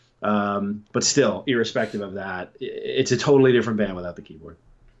 But still, irrespective of that, it's a totally different band without the keyboard.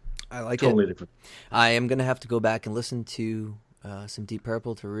 I like totally it. Different. I am going to have to go back and listen to some Deep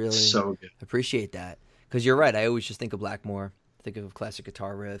Purple to really appreciate that. Because you're right. I always just think of Blackmore, think of classic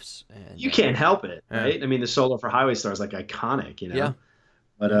guitar riffs. And you can't help it, right? I mean, the solo for Highway Star is like iconic, you know? Yeah.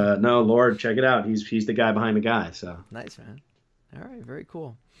 But no, Lord, check it out. He's the guy behind the guy. So nice, man. All right, very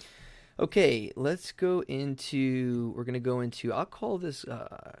cool. Okay, let's go into, I'll call this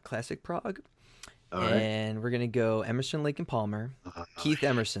classic prog. All right. And we're going to go Emerson, Lake and Palmer, Keith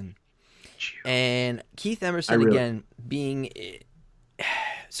Emerson. And Keith Emerson, again, being...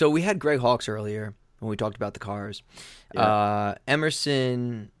 So we had Greg Hawkes earlier when we talked about the Cars. Yeah.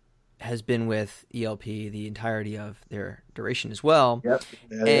 Emerson has been with ELP the entirety of their duration as well. Yep.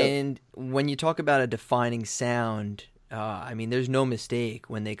 And when you talk about a defining sound, I mean, there's no mistake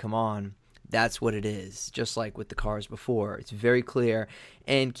when they come on. That's what it is, just like with the Cars before. It's very clear.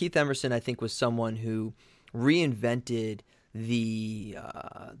 And Keith Emerson, I think, was someone who reinvented the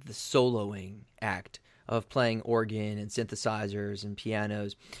soloing act of playing organ and synthesizers and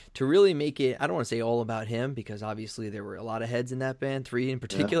pianos to really make it, I don't want to say all about him, because obviously there were a lot of heads in that band, 3 in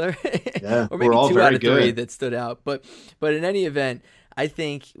particular, or maybe 2 out of 3 that stood out. But in any event, I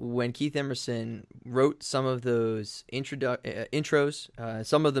think when Keith Emerson wrote some of those intros,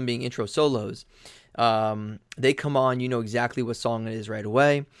 some of them being intro solos, they come on, you know exactly what song it is right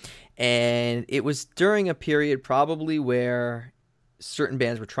away. And it was during a period probably where certain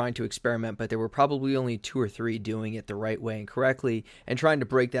bands were trying to experiment, but there were probably only 2 or 3 doing it the right way and correctly and trying to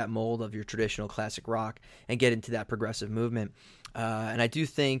break that mold of your traditional classic rock and get into that progressive movement. And I do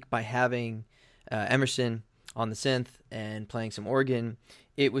think by having Emerson on the synth and playing some organ,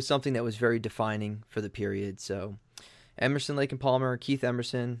 it was something that was very defining for the period. So Emerson, Lake and Palmer, Keith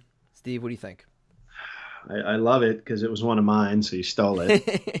Emerson. Steve, what do you think? I love it because it was one of mine, so you stole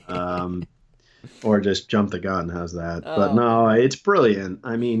it. Or just jumped the gun. How's that? Oh. But no, it's brilliant.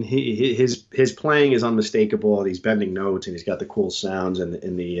 I mean, his playing is unmistakable, and he's bending notes, and he's got the cool sounds in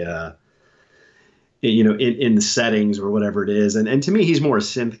the in the settings or whatever it is. And to me, he's more a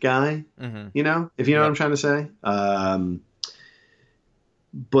synth guy. You know, if you know what I'm trying to say.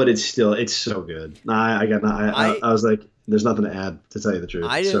 But it's so good. I was like, there's nothing to add, to tell you the truth.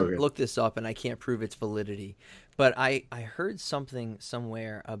 I didn't look this up, and I can't prove its validity. But I heard something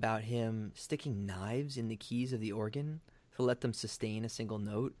somewhere about him sticking knives in the keys of the organ to let them sustain a single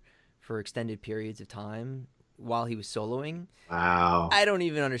note for extended periods of time while he was soloing. Wow. I don't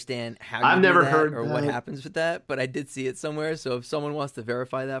even understand how I've never heard or what happens with that, but I did see it somewhere. So if someone wants to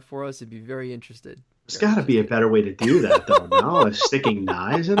verify that for us, I'd be very interested. There's got to be a better way to do that, though. No, sticking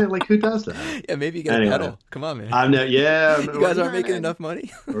knives in it? Like, who does that? Yeah, maybe you get a pedal. Come on, man. You guys aren't making enough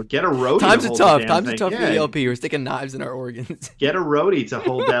money? Or get a roadie. Times are tough. Times are tough for ELP. We're sticking knives in our organs. Get a roadie to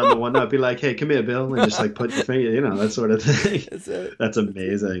hold down the one up. Be like, hey, come here, Bill. And just like put your finger, that sort of thing. That's it. That's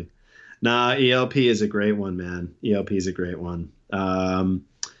amazing. Nah, ELP is a great one, man. ELP is a great one.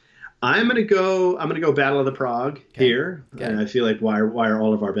 I'm gonna go Battle of the Prague here. Okay. And I feel like why are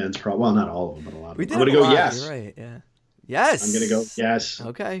all of our bands Prague? Well, not all of them, but a lot of them. I'm gonna go Yes. You're right. Yeah. Yes. I'm gonna go Yes.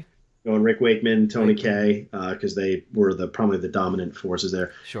 Okay. Going Rick Wakeman, Tony Kaye, because they were probably the dominant forces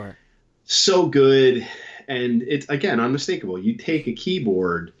there. Sure. So good, and it's again unmistakable. You take a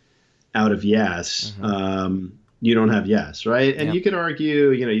keyboard out of Yes. Mm-hmm. You don't have Yes, right? And you could argue,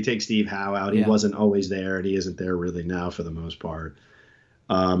 you take Steve Howe out. He wasn't always there, and he isn't there really now for the most part.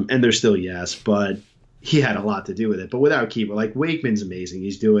 And there's still Yes, but he had a lot to do with it. But without keyboard, like Wakeman's amazing.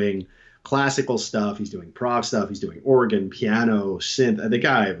 He's doing classical stuff. He's doing prog stuff. He's doing organ, piano, synth. The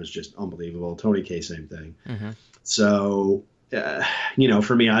guy was just unbelievable. Tony Kaye, same thing. Mm-hmm. So,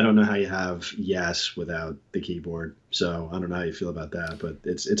 for me, I don't know how you have Yes without the keyboard. So I don't know how you feel about that, but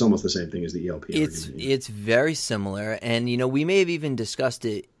it's almost the same thing as the ELP. It's very similar, and we may have even discussed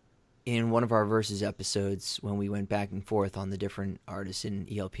it in one of our Versus episodes when we went back and forth on the different artists in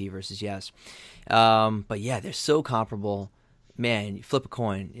ELP versus Yes. But yeah, they're so comparable. Man, you flip a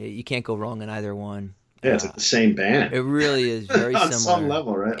coin. You can't go wrong in either one. Yeah, it's like the same band. It really is very on similar. some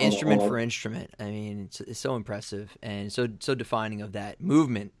level, right? Instrument for instrument. I mean, it's so impressive and so defining of that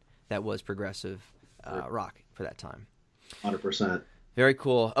movement that was progressive rock for that time. 100%. Very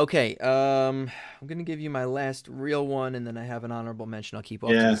cool. Okay, I'm going to give you my last real one, and then I have an honorable mention I'll keep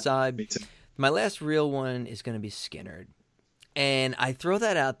off to the side. Me too. My last real one is going to be Skynyrd. And I throw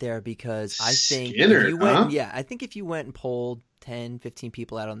that out there because I think I think if you went and polled 10, 15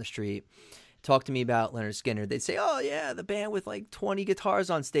 people out on the street, talk to me about Lynyrd Skynyrd, they'd say, oh, yeah, the band with like 20 guitars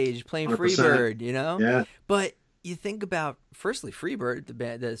on stage playing 100%. Freebird, Yeah. But you think about, firstly,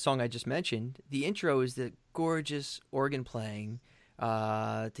 Freebird, the song I just mentioned, the intro is the gorgeous organ playing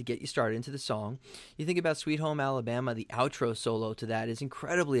to get you started into the song. You think about Sweet Home Alabama, the outro solo to that is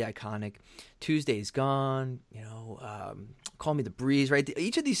incredibly iconic. Tuesday's Gone, Call Me the Breeze, right?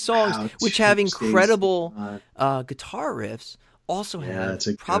 Each of these songs, which have incredible guitar riffs, also have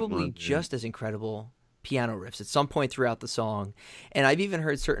probably just as incredible piano riffs at some point throughout the song. And I've even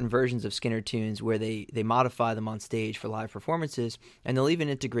heard certain versions of Skynyrd tunes where they modify them on stage for live performances, and they'll even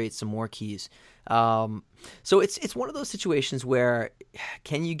integrate some more keys. So it's one of those situations where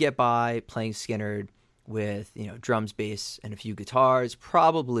can you get by playing Skynyrd with drums, bass, and a few guitars?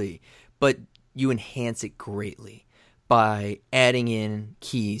 Probably, but you enhance it greatly by adding in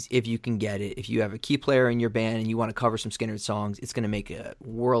keys if you can get it. If you have a key player in your band and you want to cover some Skynyrd songs, it's going to make a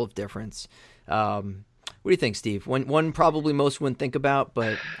world of difference. What do you think, Steve? One probably most wouldn't think about,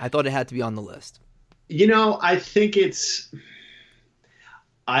 but I thought it had to be on the list. I think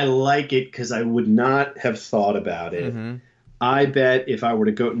I like it because I would not have thought about it. Mm-hmm. I bet if I were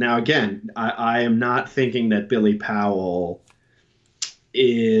to go now, again, I am not thinking that Billy Powell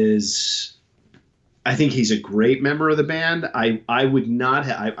is. I think he's a great member of the band. I would not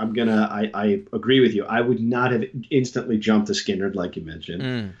have. I agree with you. I would not have instantly jumped to Skynyrd like you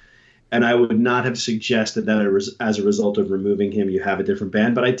mentioned. And I would not have suggested that as a result of removing him, you have a different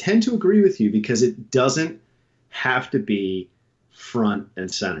band. But I tend to agree with you because it doesn't have to be front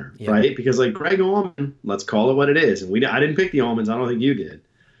and center, right? Because like Greg Allman, let's call it what it is. And I didn't pick the Allmans. I don't think you did.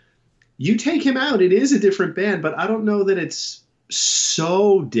 You take him out, it is a different band, but I don't know that it's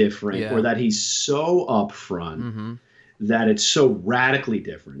so different or that he's so up front that it's so radically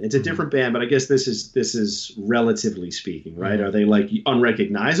different. It's a different band, but I guess this is relatively speaking, right? Are they like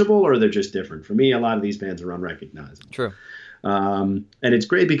unrecognizable or they're just different? For me, a lot of these bands are unrecognizable. True. And it's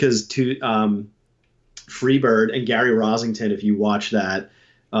great because Freebird and Gary Rosington, if you watch that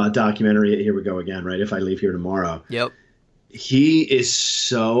documentary, Here We Go Again, right? If I Leave Here Tomorrow. Yep. He is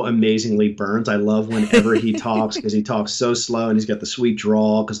so amazingly burnt. I love whenever he talks because he talks so slow and he's got the sweet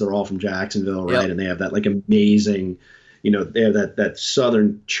drawl because they're all from Jacksonville, right? And they have that like amazing, they have that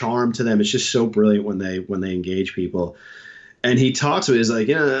southern charm to them. It's just so brilliant when they engage people. And he talks to me. He's like,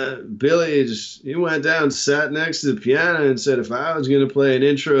 Billy he went down and sat next to the piano and said, if I was going to play an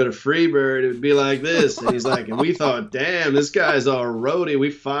intro to Freebird, it would be like this. And he's like, and we thought, damn, this guy's our roadie.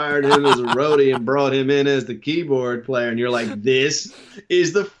 We fired him as a roadie and brought him in as the keyboard player. And you're like, this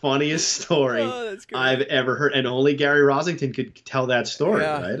is the funniest story I've ever heard. And only Gary Rossington could tell that story,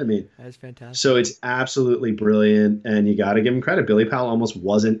 right? I mean, that's fantastic. So it's absolutely brilliant. And you got to give him credit. Billy Powell almost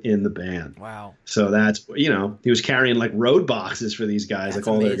wasn't in the band. Wow. So that's, he was carrying like road boxes for these guys, that's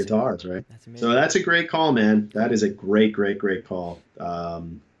like all amazing. Their guitars, right? That's amazing. So that's a great call, man. That is a great call.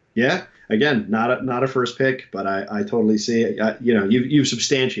 Again, not a first pick, but I totally see it. You've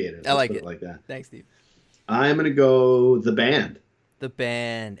substantiated it. I like it like that. Thanks, Steve. I'm going to go The Band. The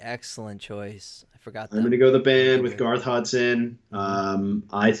Band, excellent choice. I forgot that. I'm going to go The Band with Garth Hudson.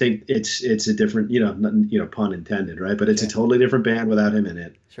 I think it's a different, pun intended, right? But it's a totally different band without him in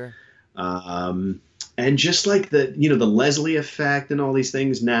it. Sure. And just like the Leslie effect and all these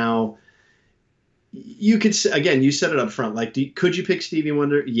things now, you could, again, you said it up front, like, could you pick Stevie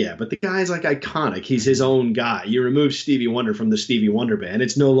Wonder? Yeah, but the guy's like iconic. He's his own guy. You remove Stevie Wonder from the Stevie Wonder band,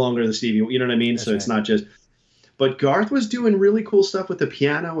 it's no longer the Stevie, you know what I mean? That's so right. It's not just, but Garth was doing really cool stuff with the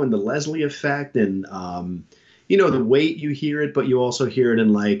piano and the Leslie effect and, the weight, you hear it, but you also hear it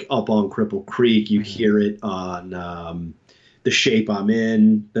in like Up on Cripple Creek. You hear it on, The Shape I'm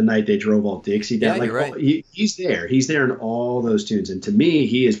In, The Night They Drove All Dixie Down. Yeah, you're right. He's there. He's there in all those tunes. And to me,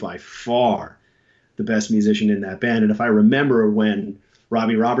 he is by far the best musician in that band. And if I remember when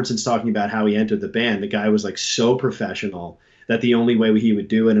Robbie Robertson's talking about how he entered the band, the guy was like so professional that the only way he would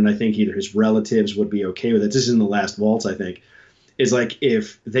do it, and I think either his relatives would be okay with it, this is in The Last Waltz, I think, is like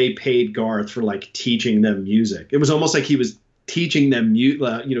if they paid Garth for like teaching them music. It was almost like he was teaching them,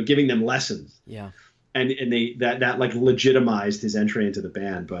 giving them lessons. Yeah. And they that like legitimized his entry into the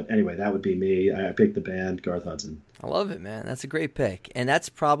band. But anyway, that would be me. I picked the band, Garth Hudson. I love it, man. That's a great pick. And that's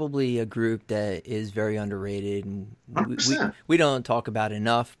probably a group that is very underrated. And we don't talk about it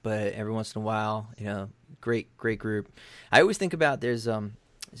enough, but every once in a while, great group. I always think about there's a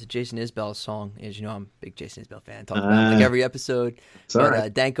Jason Isbell song. As you know, I'm a big Jason Isbell fan. Talk about like every episode.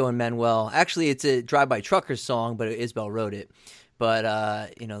 But Danko and Manuel. Actually, it's a Drive By Truckers song, but Isbell wrote it. But,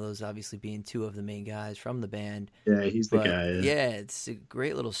 those obviously being two of the main guys from the band. Yeah, he's the guy. Yeah, it's a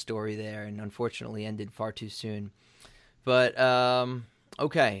great little story there and unfortunately ended far too soon. But,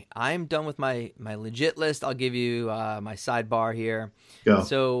 okay, I'm done with my legit list. I'll give you my sidebar here. Go.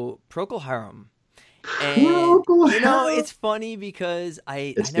 So, Procol Harum. And, it's funny because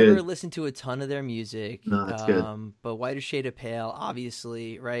I never listened to a ton of their music. No, it's good. But Whiter Shade of Pale,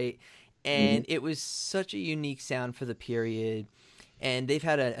 obviously, right? And it was such a unique sound for the period. And they've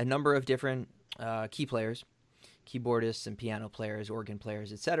had a number of different key players, keyboardists and piano players, organ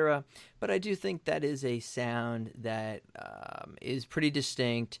players, etc. But I do think that is a sound that is pretty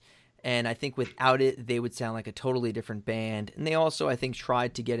distinct. And I think without it, they would sound like a totally different band. And they also, I think,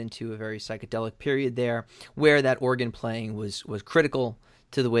 tried to get into a very psychedelic period there where that organ playing was critical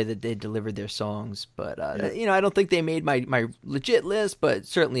to the way that they delivered their songs. But, I don't think they made my legit list, but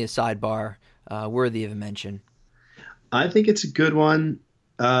certainly a sidebar worthy of a mention. I think it's a good one.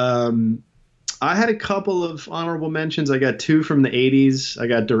 I had a couple of honorable mentions. I got two from the 80s. I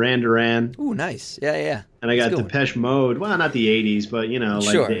got Duran Duran. Ooh, nice. Yeah. And I got Depeche Mode. Well, not the 80s, but,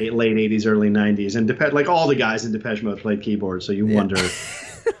 like the late 80s, early 90s. And like all the guys in Depeche Mode played keyboards, so you wonder.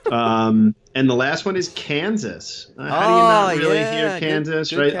 And the last one is Kansas. How do you not really hear Kansas,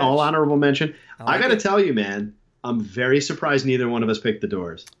 good right? Catch. All honorable mention. I got to tell you, man, I'm very surprised neither one of us picked the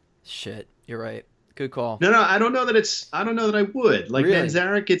Doors. Shit, you're right. Good call. No, I don't know that I would. Like really?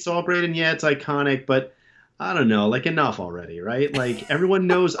 Manzarek, it's all great and it's iconic, but I don't know, like enough already, right? Like everyone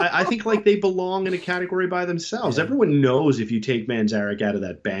knows. I think like they belong in a category by themselves. Yeah. Everyone knows if you take Manzarek out of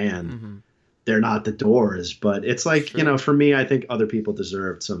that band, they're not the Doors. But it's like, for me, I think other people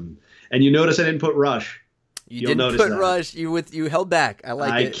deserved some. And you notice I didn't put Rush. You'll didn't put that. Rush. You held back. I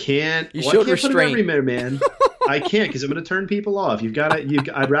like it. I can't. You showed restraint. Put it everywhere, man. I can't because I'm going to turn people off.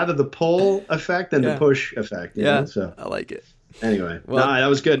 I'd rather the pull effect than the push effect. You know? So I like it. Anyway, that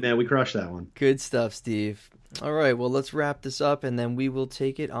was good, man. We crushed that one. Good stuff, Steve. All right, well, let's wrap this up, and then we will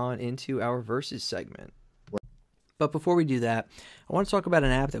take it on into our Versus segment. But before we do that, I want to talk about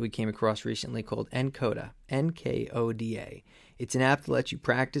an app that we came across recently called Nkoda, Nkoda. It's an app that lets you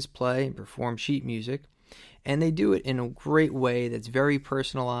practice, play, and perform sheet music. And they do it in a great way that's very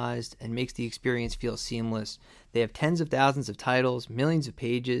personalized and makes the experience feel seamless. They have tens of thousands of titles, millions of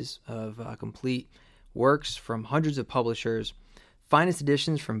pages of complete works from hundreds of publishers, finest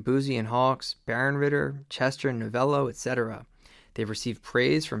editions from Boosey and Hawkes, Baron Ritter, Chester, Novello, etc. They've received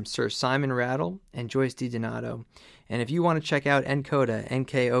praise from Sir Simon Rattle and Joyce DiDonato. And if you want to check out Nkoda,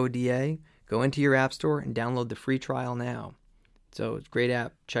 Nkoda, go into your app store and download the free trial now. So it's a great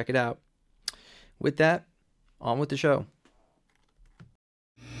app. Check it out. With that, on with the show.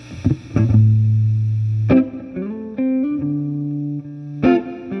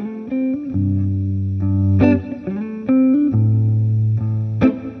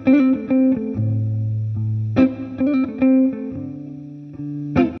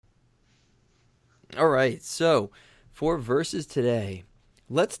 All right, so for Versus today,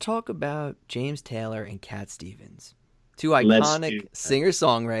 let's talk about James Taylor and Cat Stevens, two iconic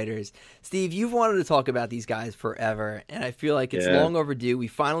singer-songwriters. Steve, you've wanted to talk about these guys forever, and I feel like it's long overdue. We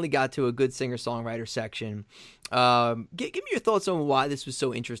finally got to a good singer-songwriter section. Give me your thoughts on why this was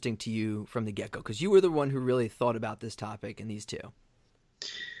so interesting to you from the get-go, because you were the one who really thought about this topic and these two.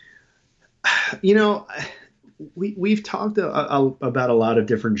 You know, we've talked about a lot of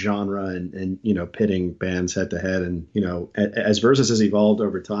different genre and you know, pitting bands head to head, and you know, as Versus has evolved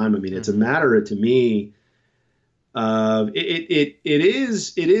over time. I mean, it's a matter to me of it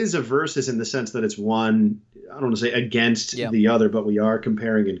is a Versus in the sense that it's one, I don't want to say against the other, but we are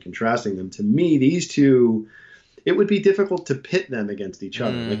comparing and contrasting them. To me, these two, it would be difficult to pit them against each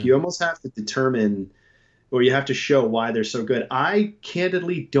other. Like, you almost have to determine, or you have to show why they're so good. I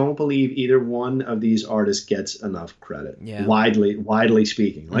candidly don't believe either one of these artists gets enough credit, widely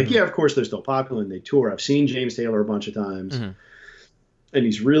speaking. Like, yeah, of course they're still popular and they tour. I've seen James Taylor a bunch of times, and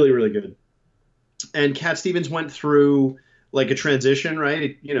he's really, really good. And Cat Stevens went through like a transition, right?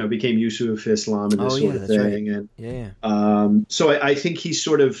 It, you know, became Yusuf Islam and this sort of thing. Right. And so I think he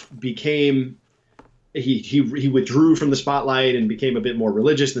sort of became, he withdrew from the spotlight and became a bit more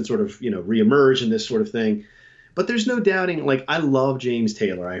religious, and sort of, you know, reemerged and this sort of thing. But there's no doubting, like, I love James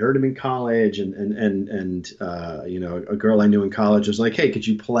Taylor. I heard him in college, and you know, a girl I knew in college was like, hey, could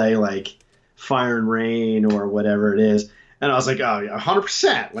you play like Fire and Rain or whatever it is? And I was like, oh, yeah,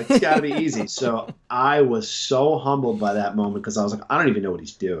 100%. Like, it's got to be easy. So I was so humbled by that moment, because I was like, I don't even know what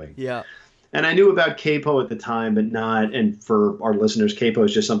he's doing. Yeah. And I knew about capo at the time, but not. And for our listeners, capo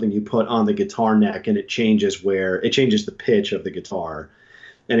is just something you put on the guitar neck, and it changes the pitch of the guitar,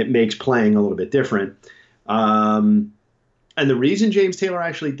 and it makes playing a little bit different. And the reason James Taylor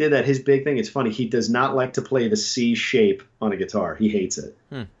actually did that, his big thing, it's funny, he does not like to play the C shape on a guitar. He hates it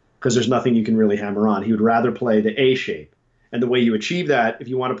because there's nothing you can really hammer on. He would rather play the A shape. And the way you achieve that, if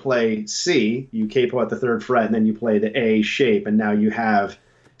you want to play C, you capo at the 3rd fret, and then you play the A shape, and now you have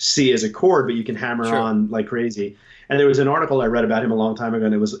C as a chord, but you can hammer on like crazy. And there was an article I read about him a long time ago,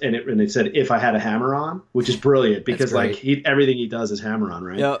 and it said, if I had a hammer on, which is brilliant, because like everything he does is hammer on,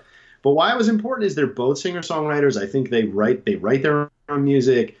 right? Yep. But why it was important is they're both singer-songwriters. I think they write their own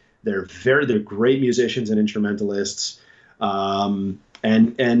music. They're great musicians and instrumentalists. And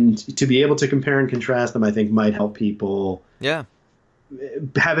to be able to compare and contrast them, I think might help people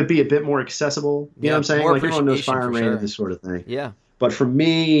have it be a bit more accessible. You know what I'm saying? Like, everyone knows Fire and Rain and this sort of thing. Yeah. But for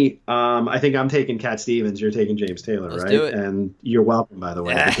me, I think I'm taking Cat Stevens. You're taking James Taylor, Let's right? Do it. And you're welcome, by the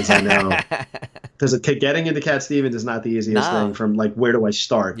way, because I know because getting into Cat Stevens is not the easiest thing. From like, where do I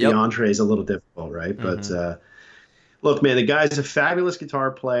start? The entree is a little difficult, right? But look, man, the guy's a fabulous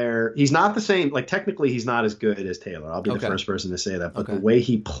guitar player. He's not the same. Like, technically, he's not as good as Taylor. I'll be the first person to say that. But the way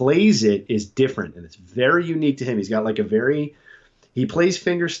he plays it is different, and it's very unique to him. He's got like he plays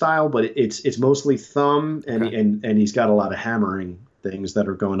finger style, but it's mostly thumb, and he's got a lot of hammering things that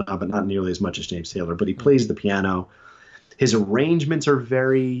are going on, but not nearly as much as James Taylor. But he plays the piano. His arrangements are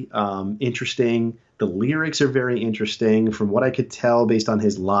very interesting. The lyrics are very interesting. From what I could tell based on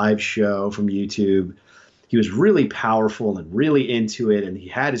his live show from YouTube, he was really powerful and really into it, and he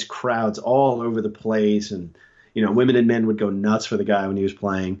had his crowds all over the place, and you know, women and men would go nuts for the guy when he was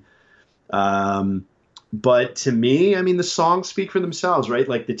playing. But to me, I mean, the songs speak for themselves, right?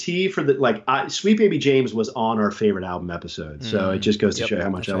 Like the T for the Sweet Baby James was on our favorite album episode, so it just goes to show how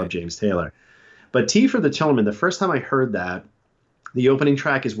much I love James Taylor. But T for the Tillerman, the first time I heard that, the opening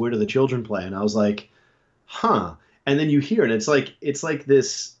track is "Where Do the Children Play," and I was like, "Huh." And then you hear it, it's like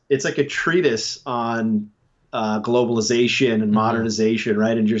a treatise on globalization and modernization,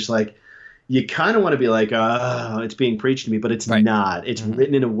 right? And you're just like, you kind of want to be like, oh, it's being preached to me, but it's not. It's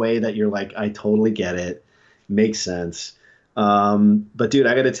written in a way that you're like, I totally get it. Makes sense. But dude,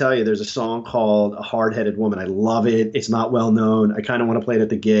 I got to tell you, there's a song called "A Hard-Headed Woman." I love it. It's not well known. I kind of want to play it at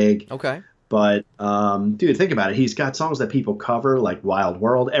the gig. Okay. But dude, think about it. He's got songs that people cover, like Wild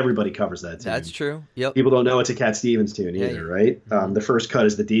World. Everybody covers that tune. That's true. Yep. People don't know it's a Cat Stevens tune either, right? Mm-hmm. The first cut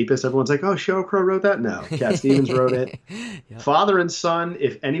is the deepest. Everyone's like, "Oh, Sheryl Crow wrote that." No, Cat Stevens wrote it. Yep. Father and Son.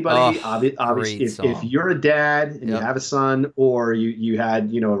 If anybody, obviously, if you're a dad and you have a son, or you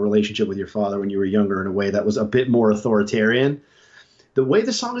had a relationship with your father when you were younger in a way that was a bit more authoritarian, the way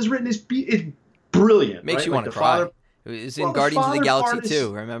the song is written is brilliant. Makes you want to cry. It's in Guardians of the Galaxy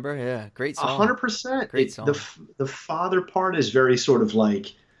too, remember? Yeah, great song. 100%. Great song. The father part is very sort of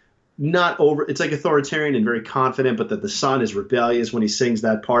like not over. It's like authoritarian and very confident, but that the son is rebellious when he sings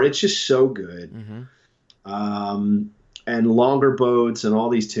that part. It's just so good. Mm-hmm. And Longer Boats and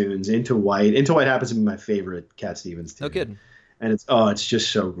all these tunes. Into White. Into White happens to be my favorite Cat Stevens tune. Oh, good. And it's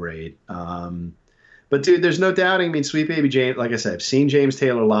just so great. But dude, there's no doubting. I mean, Sweet Baby James. Like I said, I've seen James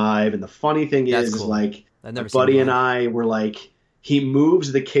Taylor live, and the funny thing is like. My buddy and I were like, he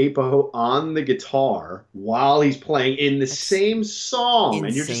moves the capo on the guitar while he's playing in the same song. Insane.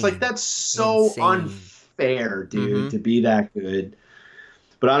 And you're just like, that's so unfair, dude, to be that good.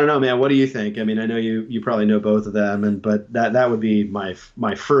 But I don't know, man. What do you think? I mean, I know you probably know both of them, but that would be my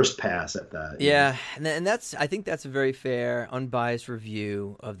first pass at that. Yeah, and I think that's a very fair, unbiased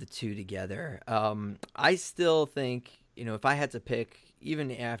review of the two together. I still think, if I had to pick,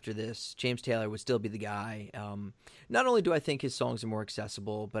 even after this, James Taylor would still be the guy. Not only do I think his songs are more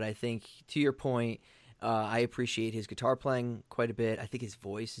accessible, but I think, to your point, I appreciate his guitar playing quite a bit. I think his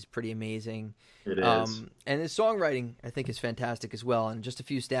voice is pretty amazing. It is. And his songwriting, I think, is fantastic as well. And just a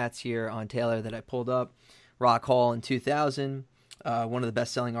few stats here on Taylor that I pulled up. Rock Hall in 2000, one of the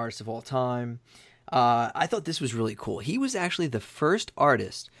best-selling artists of all time. I thought this was really cool. He was actually the first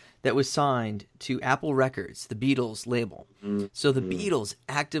artist that was signed to Apple Records, the Beatles label. Mm-hmm. So the Beatles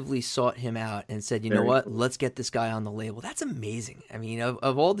actively sought him out and said, you know what, let's get this guy on the label. That's amazing. I mean,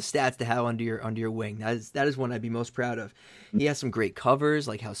 of all the stats to have under your wing, that is one I'd be most proud of. He has some great covers,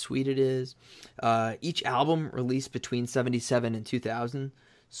 like How Sweet It Is. Each album released between 1977 and 2000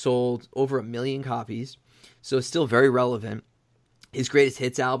 sold over 1 million copies, so it's still very relevant. His greatest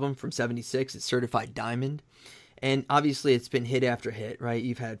hits album from 1976 is Certified Diamond. And obviously it's been hit after hit, right?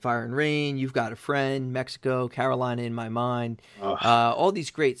 You've had Fire and Rain, You've Got a Friend, Mexico, Carolina in My Mind, all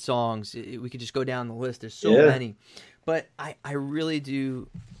these great songs. We could just go down the list. There's so many. But I really do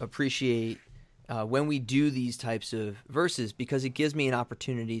appreciate when we do these types of verses, because it gives me an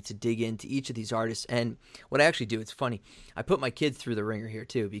opportunity to dig into each of these artists. And what I actually do, it's funny, I put my kids through the ringer here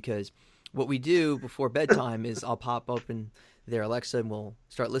too, because what we do before bedtime is I'll pop open their Alexa and we'll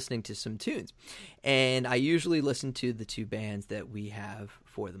start listening to some tunes. And I usually listen to the two bands that we have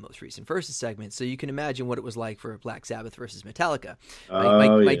for the most recent Versus segment. So you can imagine what it was like for Black Sabbath versus Metallica.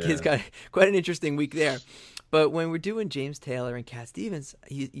 My kids got quite an interesting week there. But when we're doing James Taylor and Cat Stevens,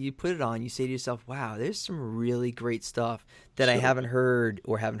 you put it on, you say to yourself, wow, there's some really great stuff that I haven't heard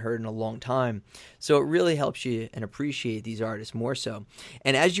in a long time. So it really helps you and appreciate these artists more so.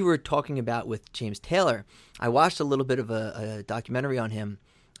 And as you were talking about with James Taylor, I watched a little bit of a documentary on him.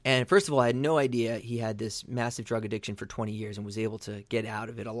 And first of all, I had no idea he had this massive drug addiction for 20 years and was able to get out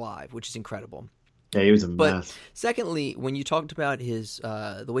of it alive, which is incredible. Yeah, he was a mess. But secondly, when you talked about his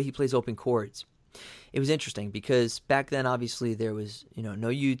the way he plays open chords, it was interesting because back then, obviously, there was no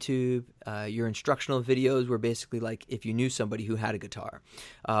YouTube. Your instructional videos were basically like if you knew somebody who had a guitar,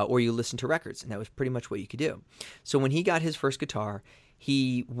 or you listened to records, and that was pretty much what you could do. So when he got his first guitar,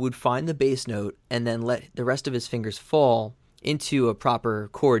 he would find the bass note and then let the rest of his fingers fall into a proper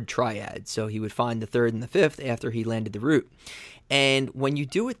chord triad. So he would find the third and the fifth after he landed the root. And when you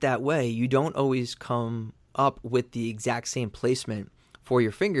do it that way, you don't always come up with the exact same placement for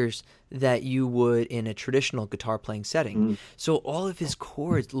your fingers that you would in a traditional guitar playing setting. So all of his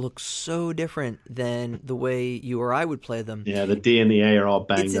chords look so different than the way you or I would play them. Yeah, the D and the A are all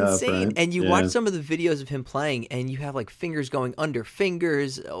banged up. It's insane. Right? And you watch some of the videos of him playing and you have like fingers going under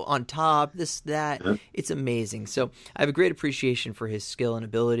fingers, on top, this, that. Yeah. It's amazing. So I have a great appreciation for his skill and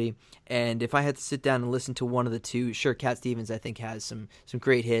ability. And if I had to sit down and listen to one of the two, sure, Cat Stevens I think has some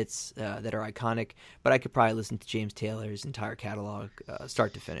great hits that are iconic, but I could probably listen to James Taylor's entire catalog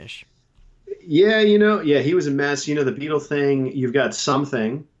start to finish. Yeah, he was a mess. The Beatle thing, you've got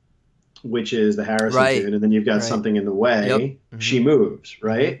Something, which is the Harrison tune, and then you've got Something in the Way. Yep. Mm-hmm. She Moves,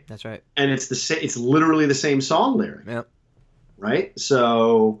 right? That's right. And it's literally the same song lyric. Yep. Right?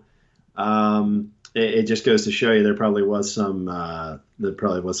 So it just goes to show you there probably was some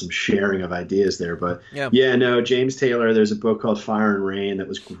sharing of ideas there. But James Taylor, there's a book called Fire and Rain that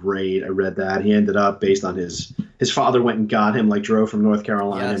was great. I read that. He ended up, based on his father went and got him, like drove from North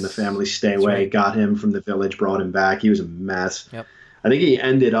Carolina and the family stay away, got him from the village, brought him back. He was a mess. Yep. I think he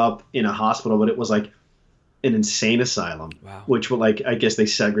ended up in a hospital, but it was like an insane asylum, wow. which would like, I guess they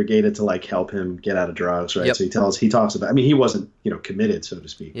segregated to like help him get out of drugs. Right. Yep. So he talks about, I mean, he wasn't, committed, so to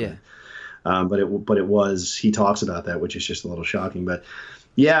speak. Yeah. But it was, he talks about that, which is just a little shocking, but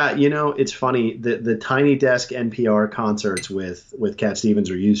yeah, it's funny. The Tiny Desk NPR concerts with Cat Stevens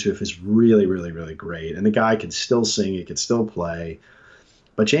or Yusuf is really, really, really great. And the guy can still sing, he can still play.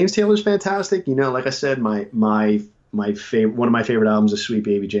 But James Taylor's fantastic. Like I said, my favorite, one of my favorite albums is Sweet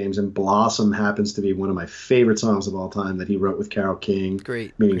Baby James, and Blossom happens to be one of my favorite songs of all time that he wrote with Carole King,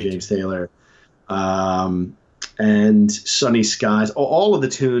 meaning James Taylor. And Sunny Skies, all of the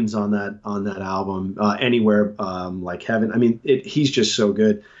tunes on that album, Anywhere, Like Heaven. I mean, he's just so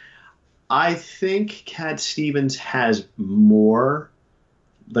good. I think Cat Stevens has more,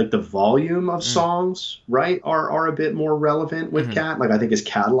 like the volume of songs, right, are a bit more relevant with Cat. Like I think his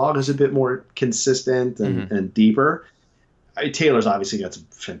catalog is a bit more consistent and deeper. Taylor's obviously got some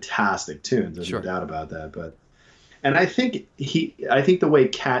fantastic tunes. There's no doubt about that. And I think the way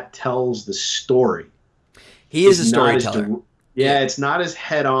Cat tells the story. He is a storyteller. It's not as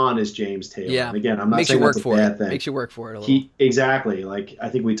head on as James Taylor. Yeah. And again, I'm not saying that's a bad thing. Makes you work for it a little. Exactly. Like I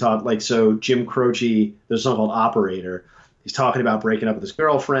think we talked, like, so Jim Croce, there's a song called Operator. He's talking about breaking up with his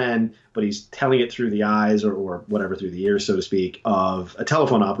girlfriend, but he's telling it through the eyes or whatever, through the ears, so to speak, of a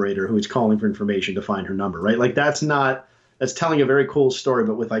telephone operator who is calling for information to find her number, right? Like that's telling a very cool story,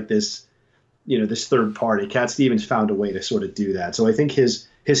 but with like this, this third party. Cat Stevens found a way to sort of do that. So I think his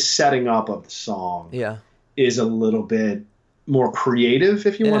setting up of the song is a little bit more creative,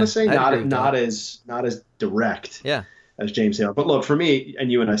 if you want to say, not as direct as James Taylor. But look, for me,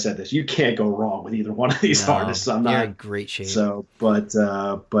 and you and I said this, you can't go wrong with either one of these artists. I'm not in great shape. So, but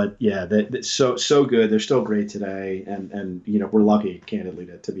yeah, so good. They're still great today, and we're lucky, candidly,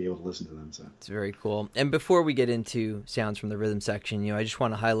 to be able to listen to them. So it's very cool. And before we get into sounds from the rhythm section, I just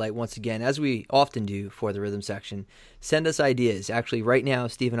want to highlight once again, as we often do for the rhythm section, send us ideas. Actually, right now,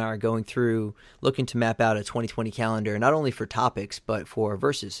 Steve and I are going through, looking to map out a 2020 calendar, not only for topics, but for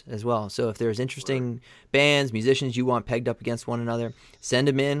verses as well. So if there's interesting bands, musicians you want pegged up against one another, send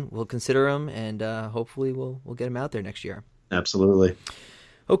them in. We'll consider them, and hopefully we'll get them out there next year. Absolutely.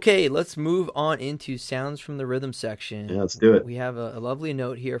 Okay, let's move on into sounds from the rhythm section. Yeah, let's do it. We have a lovely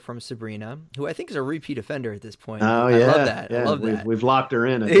note here from Sabrina, who I think is a repeat offender at this point. Oh, I love that. Yeah. I love that. We've locked her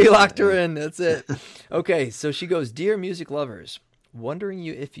in. We locked her in. That's it. Okay, so she goes, Dear music lovers, wondering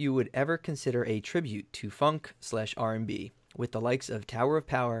if you would ever consider a tribute to funk/R&B with the likes of Tower of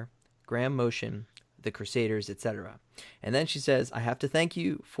Power, Graham Motion, the Crusaders, etc. And then she says, I have to thank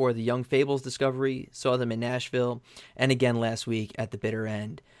you for the Young Fables discovery, saw them in Nashville, and again last week at the bitter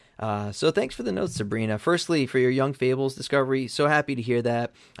end. So thanks for the notes, Sabrina. Firstly, for your Young Fables discovery, so happy to hear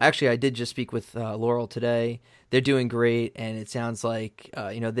that. Actually, I did just speak with Laurel today. They're doing great, and it sounds like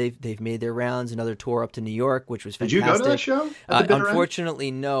they've made their rounds, another tour up to New York, which was fantastic. Did you go to that show?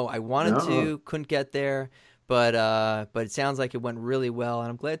 Unfortunately, no. I wanted to, couldn't get there. But it sounds like it went really well, and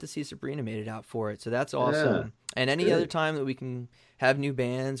I'm glad to see Sabrina made it out for it. So that's awesome. Yeah, and any other time that we can have new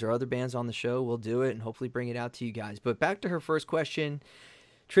bands or other bands on the show, we'll do it and hopefully bring it out to you guys. But back to her first question,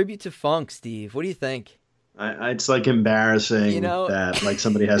 tribute to funk, Steve. What do you think? It's like embarrassing that like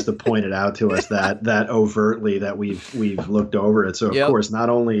somebody has to point it out to us that overtly that we've looked over it. So of course, not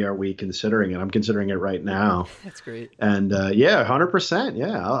only are we considering it, I'm considering it right now. That's great. And 100%.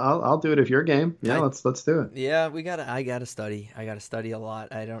 Yeah, I'll do it if you're game. Yeah, let's do it. Yeah, I gotta study. I gotta study a lot.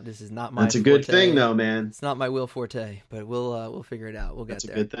 This is not my. That's a good thing though, man. It's not my will forte, but we'll figure it out. We'll get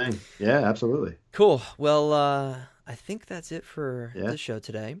there. That's a good thing. Yeah, absolutely. Cool. Well, I think that's it for the show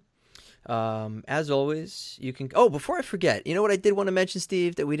today. As always, you can. Oh, before I forget, you know what I did want to mention,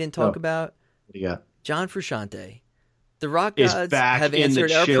 Steve, that we didn't talk about? What do you got? John Frusciante. The rock gods have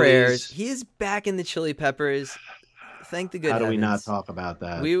answered our prayers. He is back in the Chili Peppers. Thank the good heavens. How do we not talk about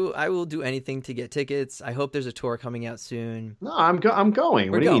that? I will do anything to get tickets. I hope there's a tour coming out soon. No, I'm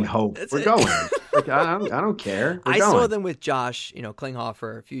going. What do you mean hope? We're going. Like, I don't care. I saw them with Josh,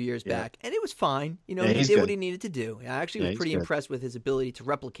 Klinghoffer a few years back, and it was fine. He did what he needed to do. I actually was pretty impressed with his ability to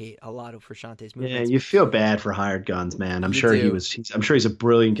replicate a lot of Frusciante's movements. Yeah, you feel bad for Hired Guns, man. I'm sure he's a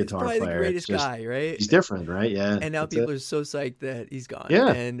brilliant guitar player. Probably the greatest guy, right? He's different, right? Yeah. And now people are so psyched that he's gone.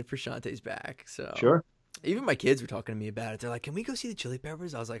 Yeah. And Frusciante's back. So sure. Even my kids were talking to me about it. They're like, can we go see the Chili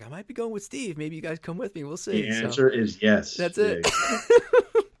Peppers? I was like, I might be going with Steve. Maybe you guys come with me. We'll see. The answer is yes. That's it.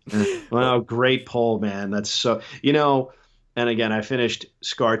 Well, great poll, man. That's so, and again, I finished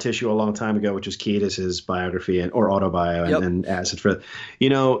Scar Tissue a long time ago, which is Kiedis' biography or autobio and Acid for,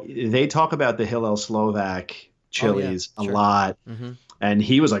 they talk about the Hillel Slovak chilies a lot. Mm-hmm. And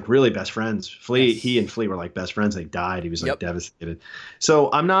he was like really best friends. Flea, he and Flea were like best friends. They died. He was like devastated.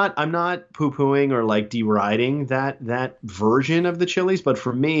 So I'm not poo-pooing or like deriding that version of the Chili's, but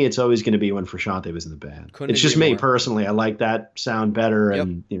for me, it's always going to be when Frusciante was in the band. It's just me personally. I like that sound better,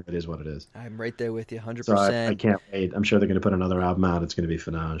 and it is what it is. I'm right there with you, 100%. So I can't wait. I'm sure they're going to put another album out. It's going to be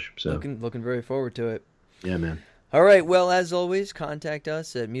Finage. So looking very forward to it. Yeah, man. All right. Well, as always, contact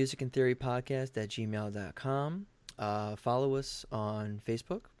us at musicandtheorypodcast@gmail.com. Follow us on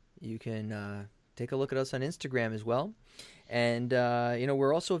Facebook. You can take a look at us on Instagram as well. And,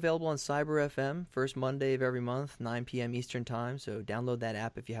 we're also available on Cyber FM, first Monday of every month, 9 p.m. Eastern Time. So download that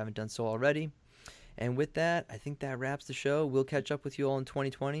app if you haven't done so already. And with that, I think that wraps the show. We'll catch up with you all in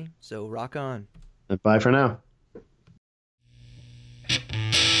 2020. So rock on. Bye for now.